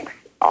it depicts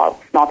all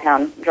small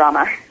town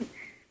drama.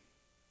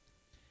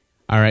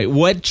 All right.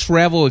 What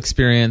travel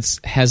experience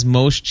has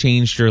most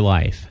changed your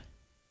life?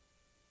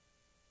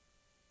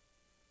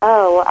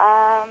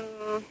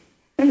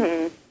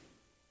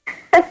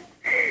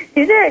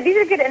 These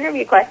are good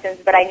interview questions,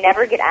 but I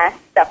never get asked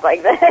stuff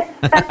like this.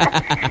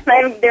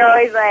 They're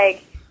always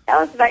like, tell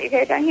us about your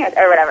character on here,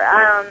 or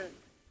whatever.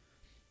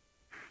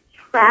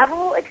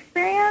 Travel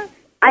experience?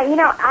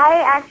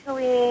 I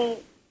actually,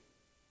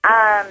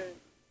 I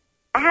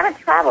haven't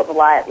traveled a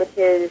lot, which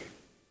is,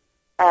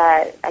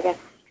 I guess,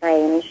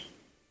 strange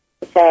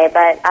to say,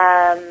 but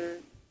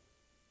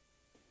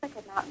it's like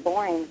a not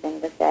boring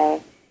thing to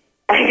say.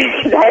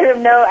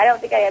 I don't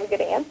think I have a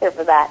good answer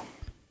for that.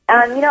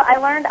 I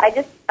learned,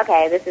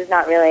 this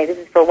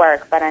is for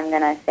work, but I'm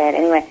going to say it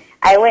anyway.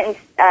 I went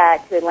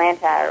to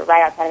Atlanta,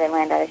 right outside of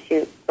Atlanta, to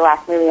shoot the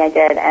last movie I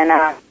did, and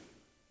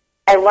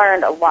I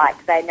learned a lot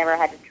because I never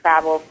had to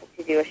travel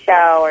to do a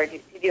show or to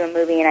do a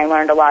movie, and I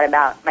learned a lot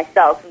about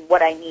myself and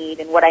what I need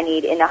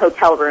in a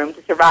hotel room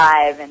to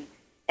survive and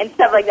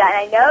stuff like that.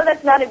 And I know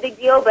that's not a big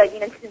deal, but,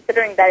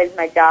 considering that is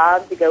my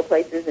job to go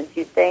places and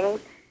shoot things,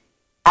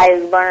 I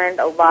learned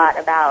a lot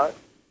about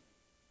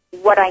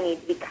what I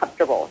need to be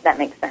comfortable, if that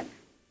makes sense.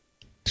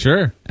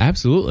 Sure,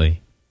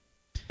 absolutely.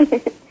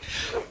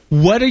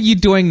 What are you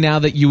doing now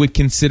that you would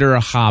consider a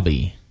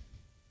hobby?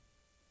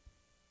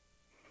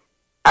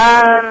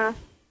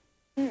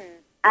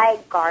 I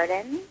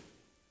garden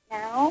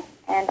now,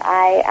 and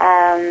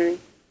I'm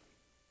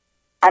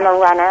a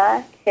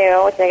runner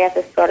too, which I guess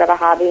is sort of a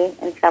hobby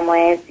in some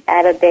ways.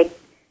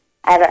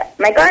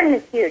 My garden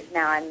is huge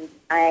now.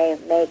 I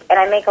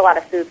make a lot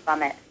of food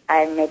from it.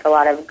 I make a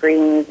lot of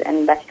greens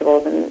and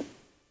vegetables and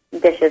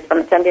dishes from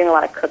it. So I'm doing a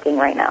lot of cooking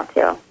right now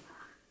too.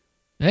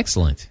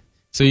 Excellent.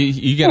 So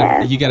you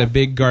got a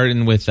big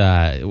garden with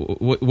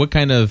what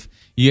kind of,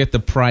 you get the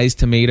prize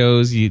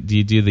tomatoes? Do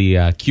you do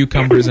the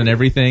cucumbers and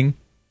everything?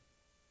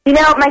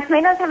 My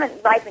tomatoes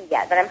haven't ripened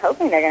yet, but I'm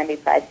hoping they're going to be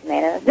prize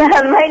tomatoes.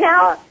 Right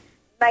now,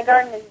 my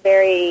garden is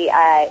very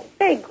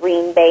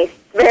green based,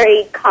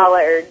 very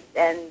collards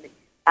and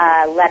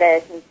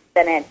lettuce and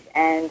spinach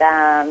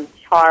and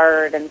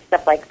chard and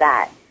stuff like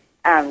that,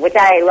 which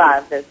I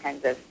love. Those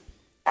kinds of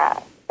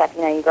stuff.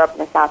 You grow up in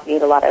the South, you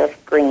eat a lot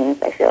of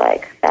greens. I feel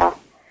like so.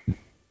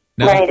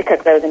 Learning to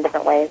cook those in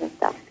different ways and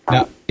stuff.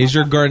 Now, is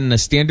your garden a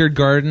standard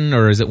garden,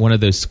 or is it one of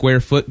those square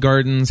foot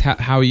gardens?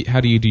 How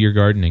do you do your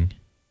gardening?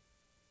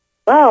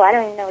 Whoa, I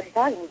don't even know what you're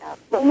talking about.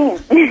 What do you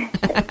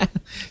mean?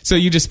 So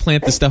you just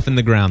plant the stuff in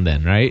the ground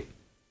then, right?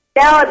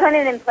 No, I plant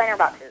it in planter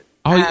boxes.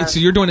 Oh, so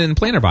you're doing it in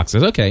planter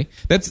boxes. Okay.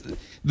 That's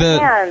the...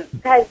 Yeah,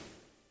 because...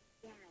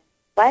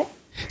 What?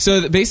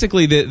 So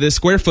basically the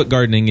square foot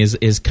gardening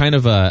is kind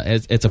of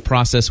it's a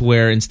process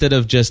where instead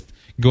of just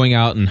going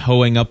out and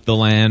hoeing up the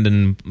land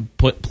and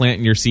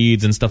planting your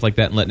seeds and stuff like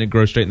that and letting it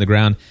grow straight in the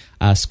ground,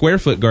 square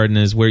foot garden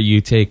is where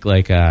you take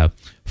like a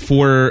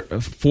 4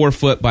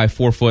 foot by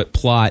 4 foot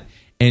plot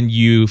and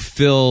you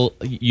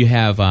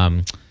have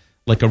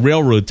like a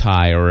railroad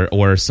tie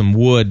or some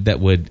wood that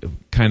would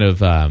kind of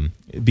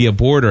be a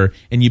border,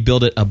 and you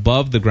build it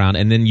above the ground,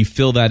 and then you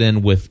fill that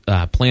in with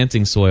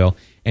planting soil,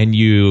 and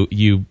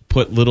you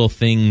put little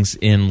things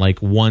in like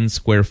 1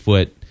 square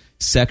foot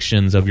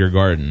sections of your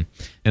garden.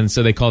 And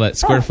so they call that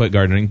square foot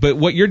gardening. But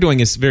what you're doing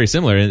is very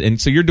similar, and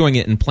so you're doing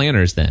it in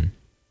planters then.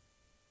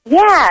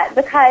 Yeah,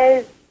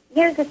 because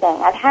here's the thing.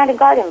 I've had a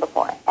garden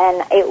before,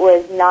 and it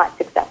was not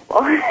successful.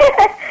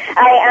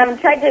 I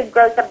tried to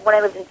grow stuff when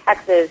I lived in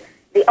Texas.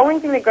 The only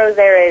thing that grows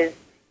there is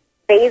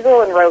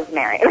basil and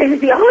rosemary. It was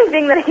the only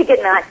thing that I could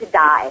get not to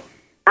die.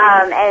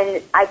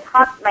 And I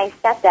talked, my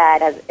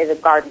stepdad is a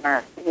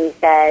gardener, and he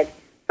said,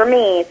 for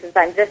me, since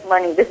I'm just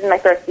learning, this is my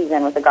first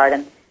season with the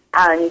garden,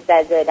 he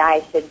said that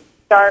I should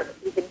start,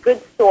 he said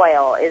good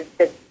soil is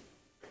the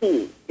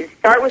key. You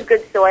start with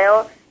good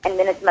soil, and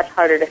then it's much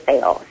harder to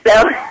fail. So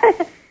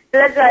so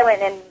that's why I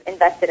went and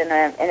invested in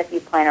a few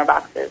planter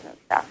boxes and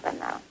stuff,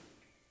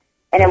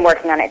 and I'm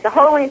working on it. It's a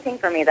whole new thing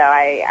for me, though.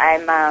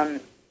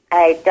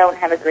 I don't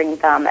have a green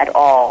thumb at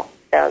all,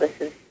 so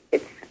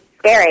it's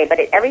scary, but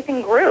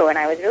everything grew, and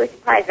I was really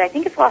surprised. I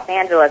think it's Los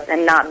Angeles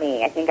and not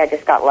me. I think I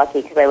just got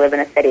lucky because I live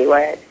in a city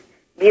where it's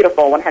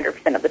beautiful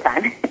 100% of the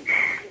time.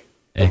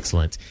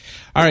 Excellent.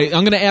 All right,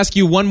 I'm going to ask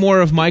you one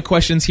more of my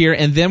questions here,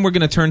 and then we're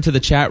going to turn to the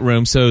chat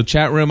room. So,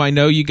 chat room, I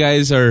know you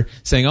guys are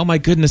saying, "Oh my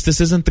goodness, this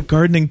isn't the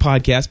gardening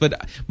podcast."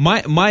 But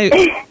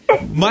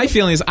my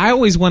feeling is, I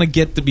always want to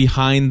get to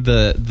behind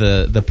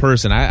the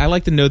person. I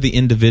like to know the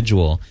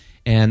individual,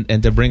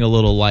 and to bring a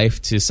little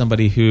life to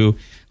somebody who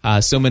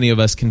so many of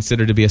us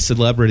consider to be a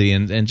celebrity,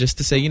 and just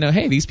to say,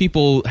 hey, these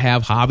people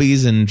have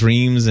hobbies and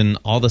dreams and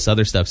all this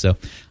other stuff. So,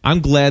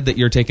 I'm glad that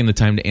you're taking the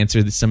time to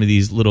answer some of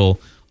these little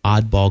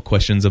oddball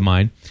questions of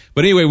mine.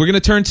 But anyway, we are going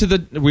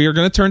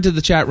to turn to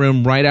the chat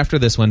room right after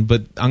this one,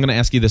 but I'm going to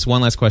ask you this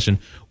one last question.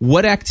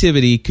 What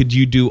activity could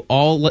you do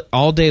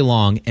all day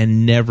long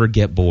and never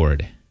get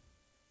bored?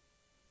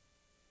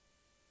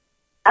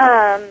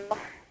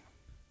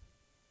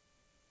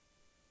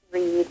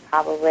 Read,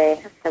 probably.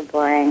 That's so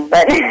boring,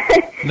 but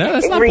no,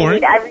 that's not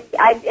boring.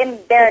 And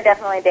there are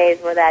definitely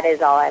days where that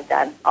is all I've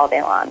done all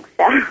day long,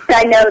 so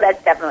I know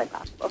that's definitely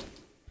possible.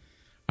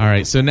 All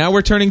right, so now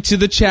we're turning to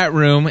the chat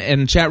room,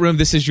 and chat room,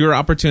 this is your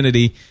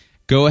opportunity.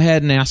 go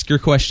ahead and ask your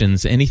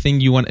questions.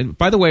 Anything you want.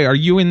 By the way, are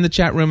you in the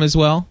chat room as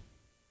well?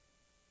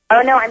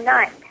 Oh, no, I'm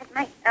not.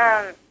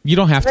 You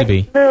don't have to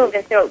be. Moved,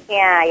 and so,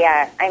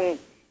 yeah.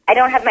 I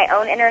don't have my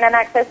own internet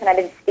access, and I've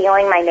been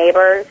stealing my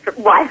neighbors'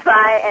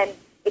 Wi-Fi, and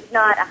it's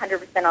not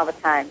 100% all the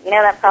time. You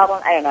know that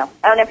problem? I don't know.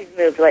 I don't know if you've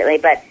moved lately,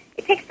 but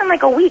it takes them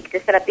like a week to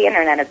set up the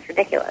internet. It's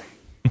ridiculous.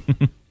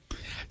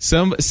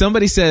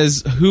 Somebody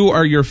says, who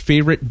are your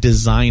favorite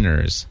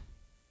designers?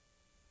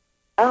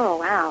 Oh,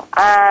 wow.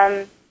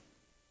 I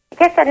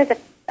guess that is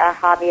a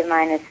hobby of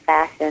mine, is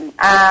fashion.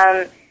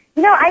 I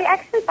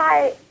actually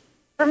buy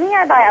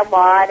a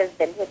lot of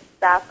vintage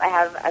stuff. I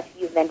have a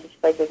few vintage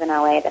places in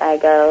LA that I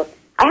go.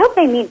 I hope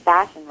they mean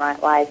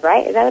fashion-wise,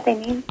 right? Is that what they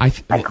mean?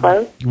 Like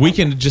clothes? We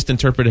can just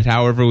interpret it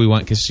however we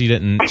want, because she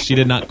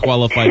did not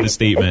qualify the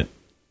statement.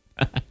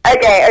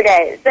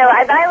 Okay. So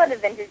I buy a lot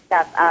of vintage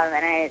stuff,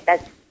 and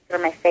that's sort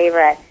of my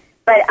favorite.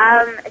 But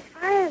as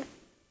far as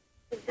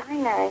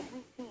designers, let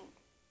me think.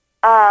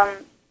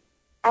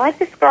 I like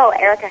this girl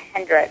Erica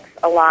Hendricks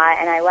a lot,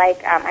 and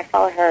I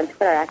follow her on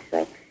Twitter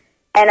actually.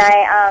 And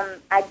I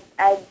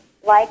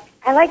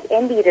like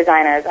indie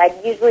designers.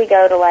 I usually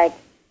go to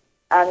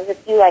there's a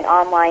few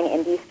online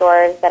indie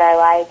stores that I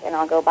like, and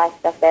I'll go buy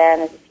stuff there.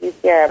 And there's a few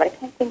here, but I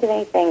can't think of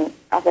anything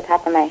off the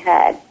top of my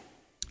head.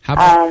 How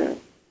about,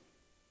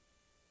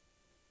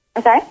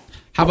 I'm sorry?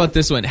 How about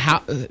this one?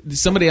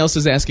 Somebody else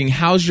is asking,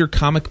 how's your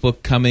comic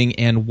book coming,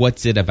 and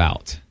what's it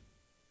about?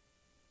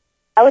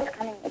 Oh, it's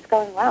coming. It's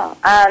going well.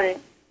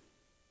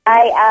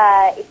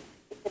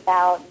 It's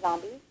about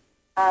zombies.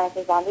 It's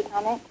a zombie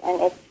comic,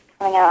 and it's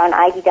coming out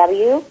on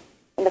IDW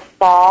in the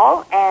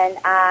fall.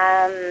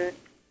 And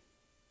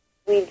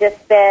we've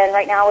just been,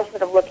 right now we're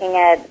sort of looking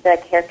at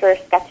the character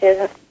sketches.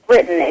 It's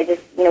written. It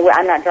just,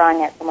 I'm not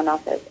drawing it. Someone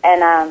else is.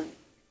 And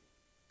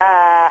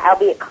I'll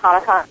be at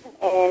Comic-Con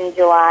in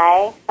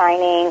July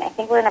signing, I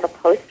think we're going to have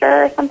a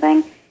poster or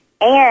something.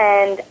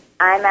 And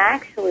I'm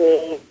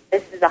actually,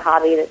 this is a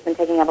hobby that's been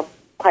taking up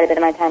quite a bit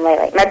of my time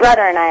lately. My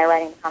brother and I are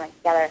writing the comics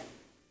together.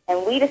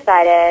 And we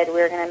decided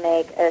we were going to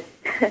make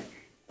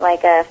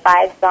a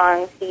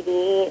 5-song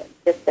CD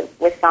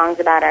with songs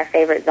about our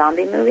favorite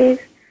zombie movies.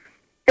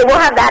 So we'll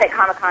have that at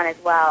Comic-Con as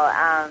well.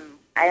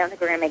 I don't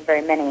think we're going to make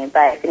very many,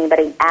 but if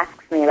anybody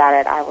asks me about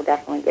it, I will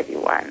definitely give you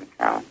one.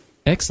 So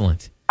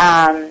excellent.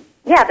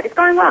 Yeah, but it's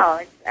going well.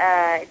 It's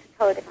a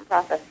totally different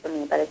process for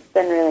me, but it's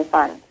been really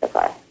fun so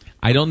far.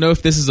 I don't know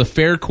if this is a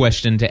fair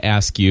question to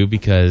ask you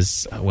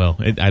because,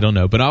 I don't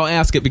know, but I'll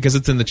ask it because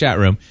it's in the chat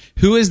room.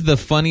 Who is the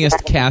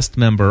funniest cast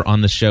member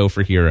on the show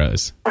for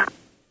Heroes?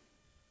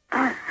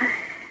 Greg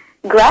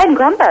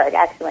Grunberg,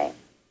 actually.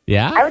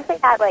 Yeah? I would say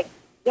that,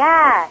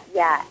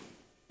 yeah.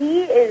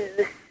 He is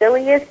the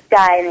silliest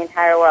guy in the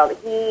entire world.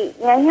 He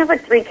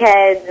has 3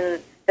 kids,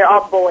 and they're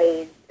all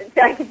boys. And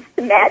so I can just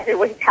imagine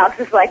what his house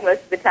is like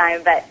most of the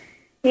time. But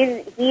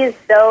he is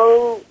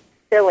so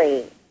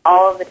silly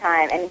all of the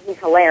time, and he's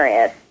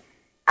hilarious.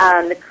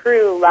 The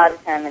crew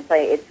loves him.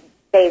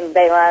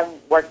 They love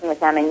working with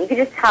him, and you can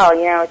just tell,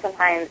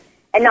 sometimes,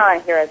 and not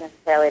on Heroes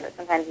necessarily, but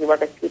sometimes you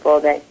work with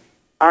people that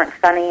aren't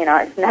funny and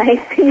aren't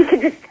nice, and you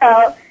can just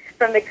tell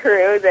from the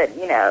crew that,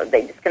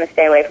 they're just going to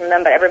stay away from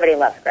them. But everybody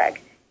loves Greg.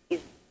 He's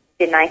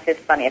the nicest,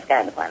 funniest guy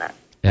on the planet.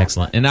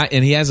 Excellent.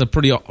 And he has a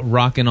pretty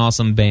rockin'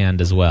 awesome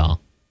band as well.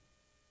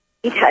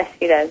 He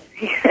does.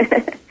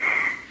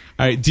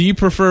 All right. Do you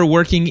prefer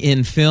working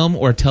in film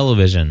or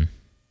television?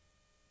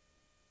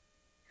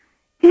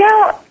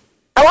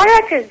 A lot of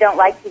actors don't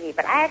like TV,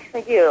 but I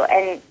actually do.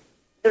 And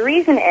the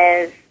reason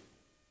is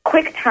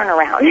quick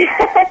turnaround.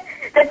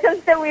 That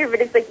sounds so weird, but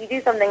it's like you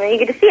do something and you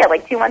get to see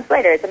it 2 months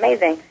later. It's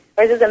amazing.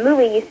 Whereas as a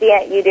movie, you see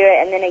it, you do it,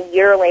 and then a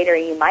year later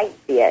you might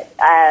see it.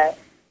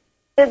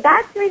 So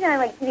that's the reason I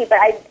like TV. But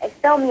I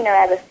film,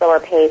 at a slower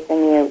pace, and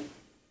you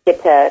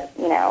get to,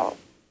 you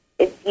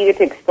get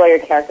to explore your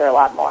character a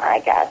lot more, I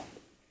guess.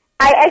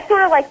 I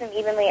sort of like them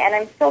evenly, and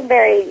I'm still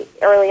very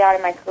early on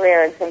in my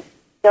career, and so I'm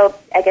still,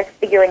 I guess,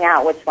 figuring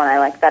out which one I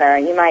like better.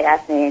 Someone might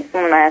ask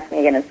me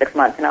again in 6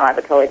 months, and I'll have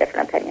a totally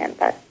different opinion,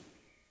 but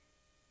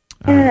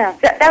I don't know.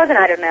 That was an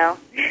I don't know.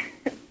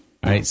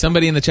 All right,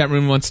 somebody in the chat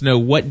room wants to know,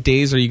 what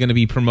days are you going to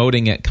be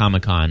promoting at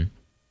Comic-Con?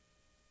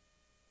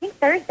 I think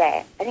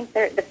Thursday.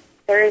 The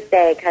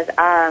Thursday, because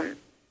there's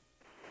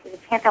a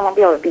chance I won't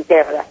be able to be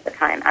there the rest of the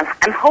time.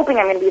 I'm hoping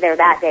I'm going to be there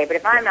that day, but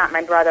if I'm not,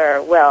 my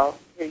brother will,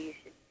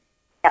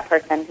 that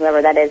person,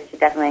 whoever that is, should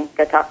definitely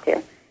go talk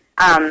to.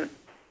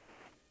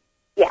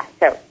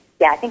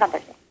 I think on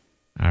Thursday.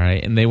 All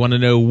right, and they want to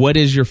know, what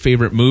is your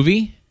favorite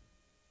movie?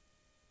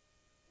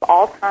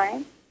 All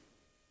time?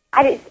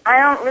 I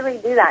don't really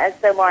do that.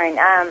 It's so boring.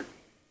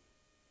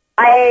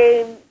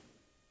 I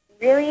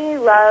really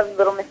love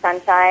Little Miss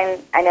Sunshine.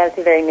 I know it's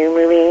a very new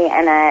movie,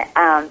 and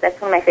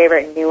that's one of my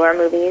favorite newer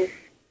movies.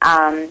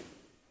 And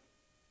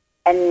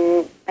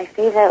my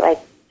favorite,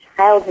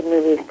 childhood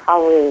movie is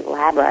probably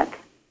Labyrinth.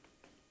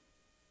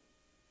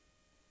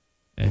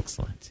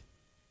 Excellent.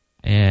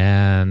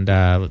 And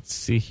let's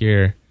see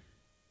here.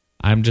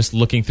 I'm just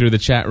looking through the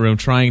chat room,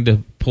 trying to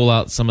pull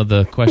out some of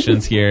the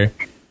questions here.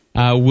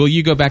 will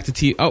you go back to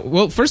TV? Oh,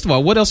 well, first of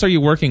all, what else are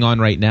you working on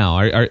right now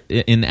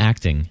in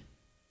acting?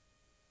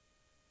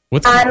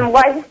 Well,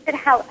 I just did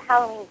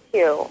Halloween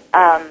 2,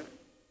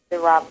 the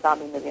Rob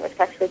Zombie movie, which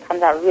actually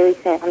comes out really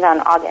soon. It comes out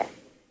in August.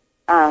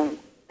 I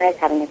was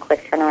having a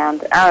quick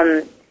turnaround.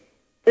 So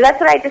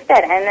that's what I just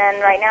did. And then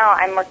right now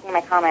I'm working on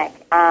my comic,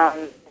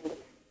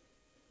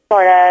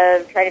 sort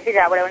of trying to figure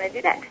out what I want to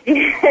do next.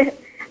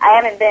 I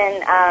haven't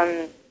been,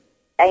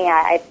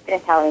 I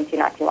finished Halloween 2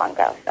 not too long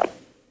ago. So.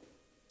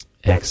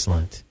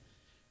 Excellent.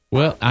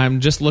 Well, I'm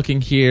just looking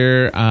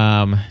here.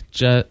 I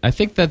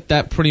think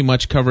that pretty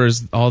much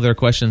covers all their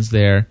questions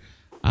there.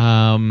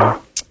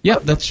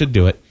 Yep, that should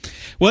do it.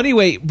 Well,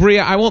 anyway, Brea,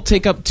 I won't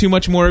take up too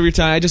much more of your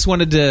time. I just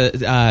wanted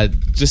to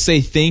just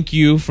say thank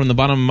you from the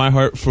bottom of my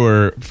heart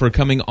for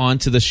coming on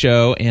to the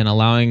show and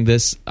allowing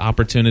this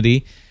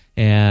opportunity.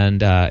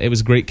 And it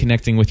was great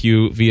connecting with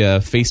you via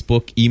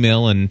Facebook,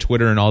 email, and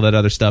Twitter, and all that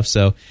other stuff.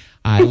 So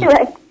I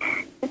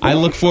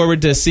look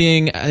forward to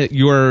seeing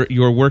your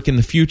work in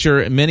the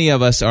future. Many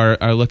of us are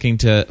looking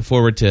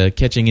forward to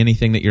catching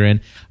anything that you're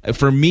in.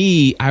 For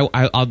me,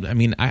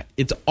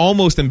 it's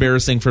almost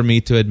embarrassing for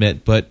me to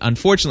admit, but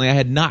unfortunately, I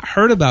had not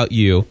heard about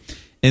you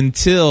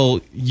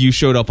until you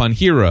showed up on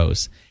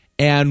Heroes.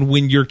 And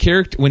when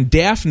when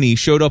Daphne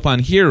showed up on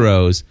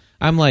Heroes,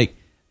 I'm like,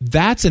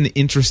 that's an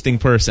interesting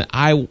person.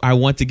 I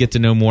want to get to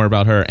know more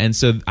about her. And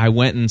so I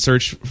went and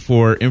searched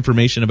for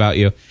information about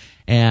you.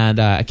 And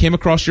I came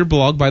across your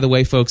blog. By the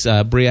way, folks,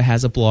 Brea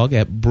has a blog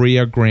at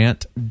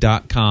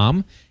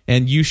breagrant.com.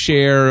 And you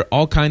share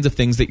all kinds of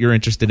things that you're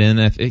interested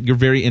in. You're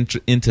very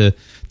into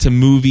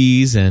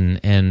movies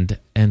and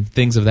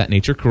things of that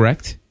nature,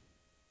 correct?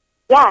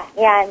 Yeah,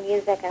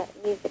 music is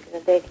a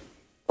big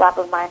love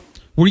of mine.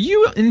 Were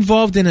you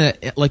involved in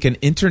an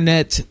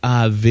internet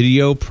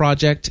video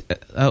project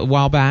a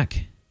while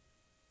back?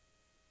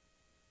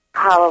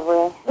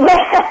 Probably.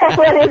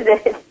 What is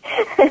it?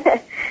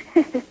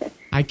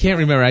 I can't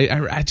remember.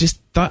 I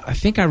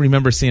think I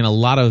remember seeing a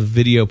lot of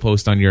video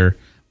posts on your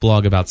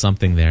blog about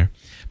something there.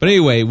 But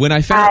anyway, when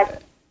I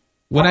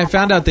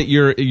found out that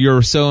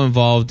you're so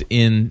involved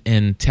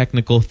in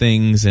technical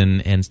things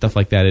and stuff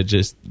like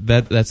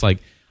that, that's like,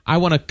 I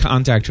want to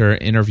contact her,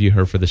 interview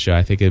her for the show.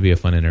 I think it'd be a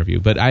fun interview.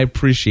 But I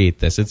appreciate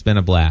this. It's been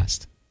a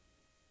blast.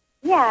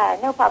 Yeah,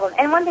 no problem.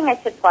 And one thing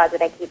I should plug that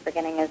I keep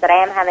forgetting is that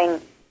I am having,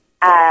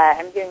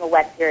 I'm doing a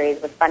web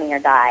series with Funny or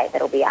Die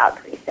that'll be out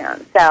pretty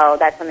soon. So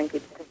that's something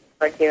people can look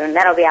forward to, and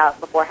that'll be out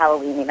before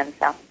Halloween even.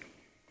 So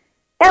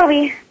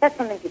that's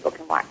something people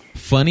can watch.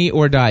 Funny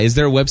or Die. Is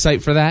there a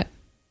website for that?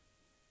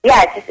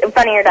 Yeah, it's just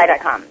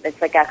funnyordie.com.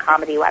 It's like a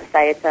comedy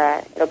website.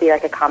 It'll be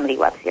like a comedy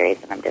web series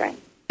that I'm doing.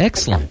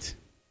 Excellent.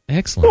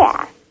 Excellent.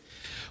 Yeah.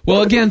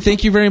 Well, again,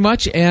 thank you very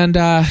much, and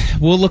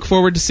we'll look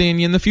forward to seeing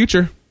you in the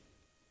future.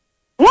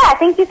 Yeah,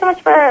 thank you so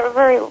much for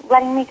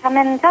letting me come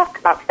in and talk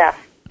about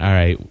stuff. All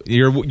right.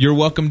 You're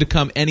welcome to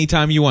come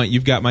anytime you want.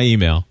 You've got my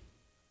email.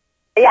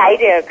 Yeah, I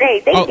do.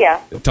 Great. Thank you.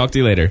 Talk to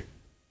you later.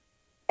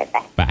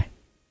 Bye. Bye.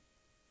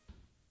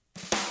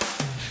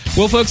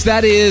 Well, folks,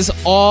 that is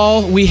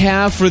all we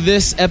have for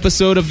this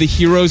episode of the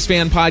Heroes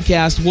Fan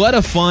Podcast. What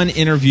a fun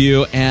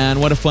interview and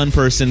what a fun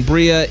person.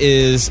 Brea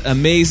is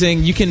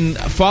amazing. You can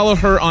follow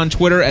her on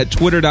Twitter at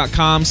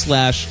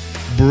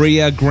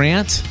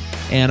twitter.com/BreaGrant.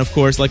 And, of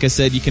course, like I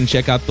said, you can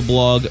check out the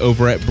blog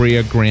over at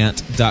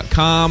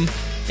BreaGrant.com.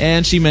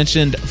 And she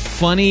mentioned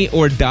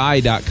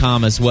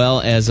FunnyOrDie.com as well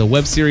as a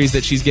web series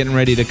that she's getting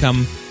ready to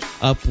come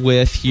up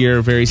with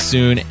here very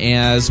soon,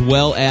 as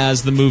well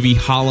as the movie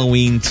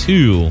Halloween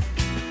 2.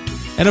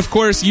 And, of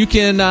course, you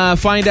can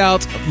find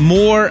out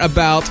more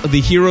about the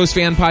Heroes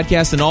Fan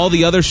Podcast and all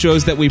the other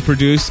shows that we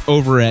produce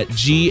over at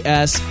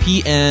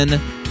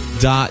gspn.tv.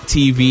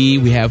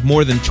 We have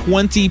more than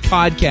 20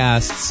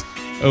 podcasts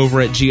over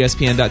at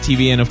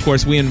gspn.tv. And, of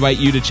course, we invite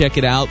you to check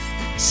it out.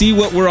 See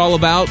what we're all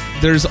about.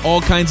 There's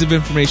all kinds of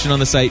information on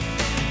the site.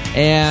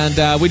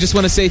 And we just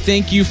want to say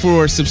thank you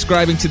for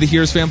subscribing to the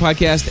Heroes Fan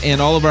Podcast and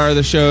all of our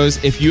other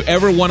shows. If you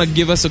ever want to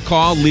give us a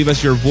call, leave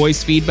us your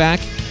voice feedback,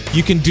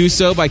 you can do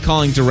so by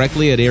calling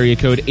directly at area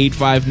code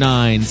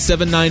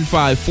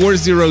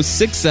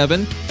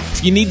 859-795-4067.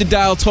 If you need to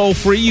dial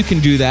toll-free, you can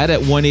do that at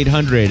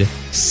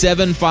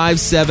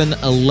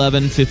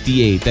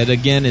 1-800-757-1158. That,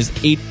 again, is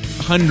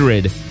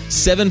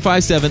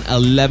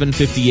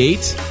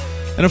 800-757-1158.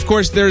 And, of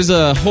course, there's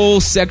a whole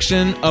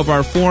section of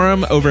our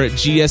forum over at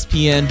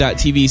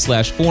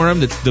gspn.tv/forum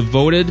that's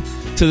devoted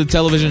to the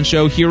television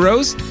show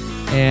Heroes.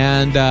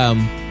 And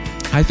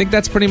I think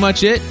that's pretty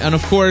much it. And,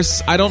 of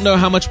course, I don't know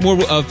how much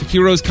more of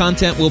Heroes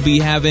content we'll be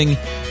having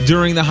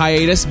during the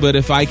hiatus, but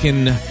if I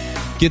can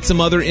get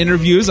some other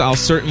interviews, I'll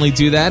certainly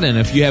do that. And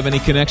if you have any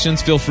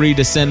connections, feel free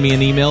to send me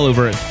an email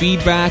over at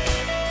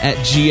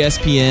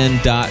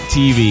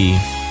feedback@gspn.tv.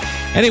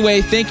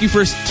 Anyway, thank you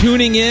for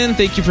tuning in.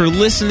 Thank you for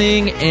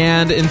listening.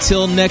 And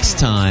until next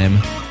time,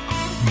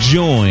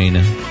 join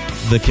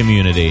the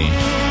community.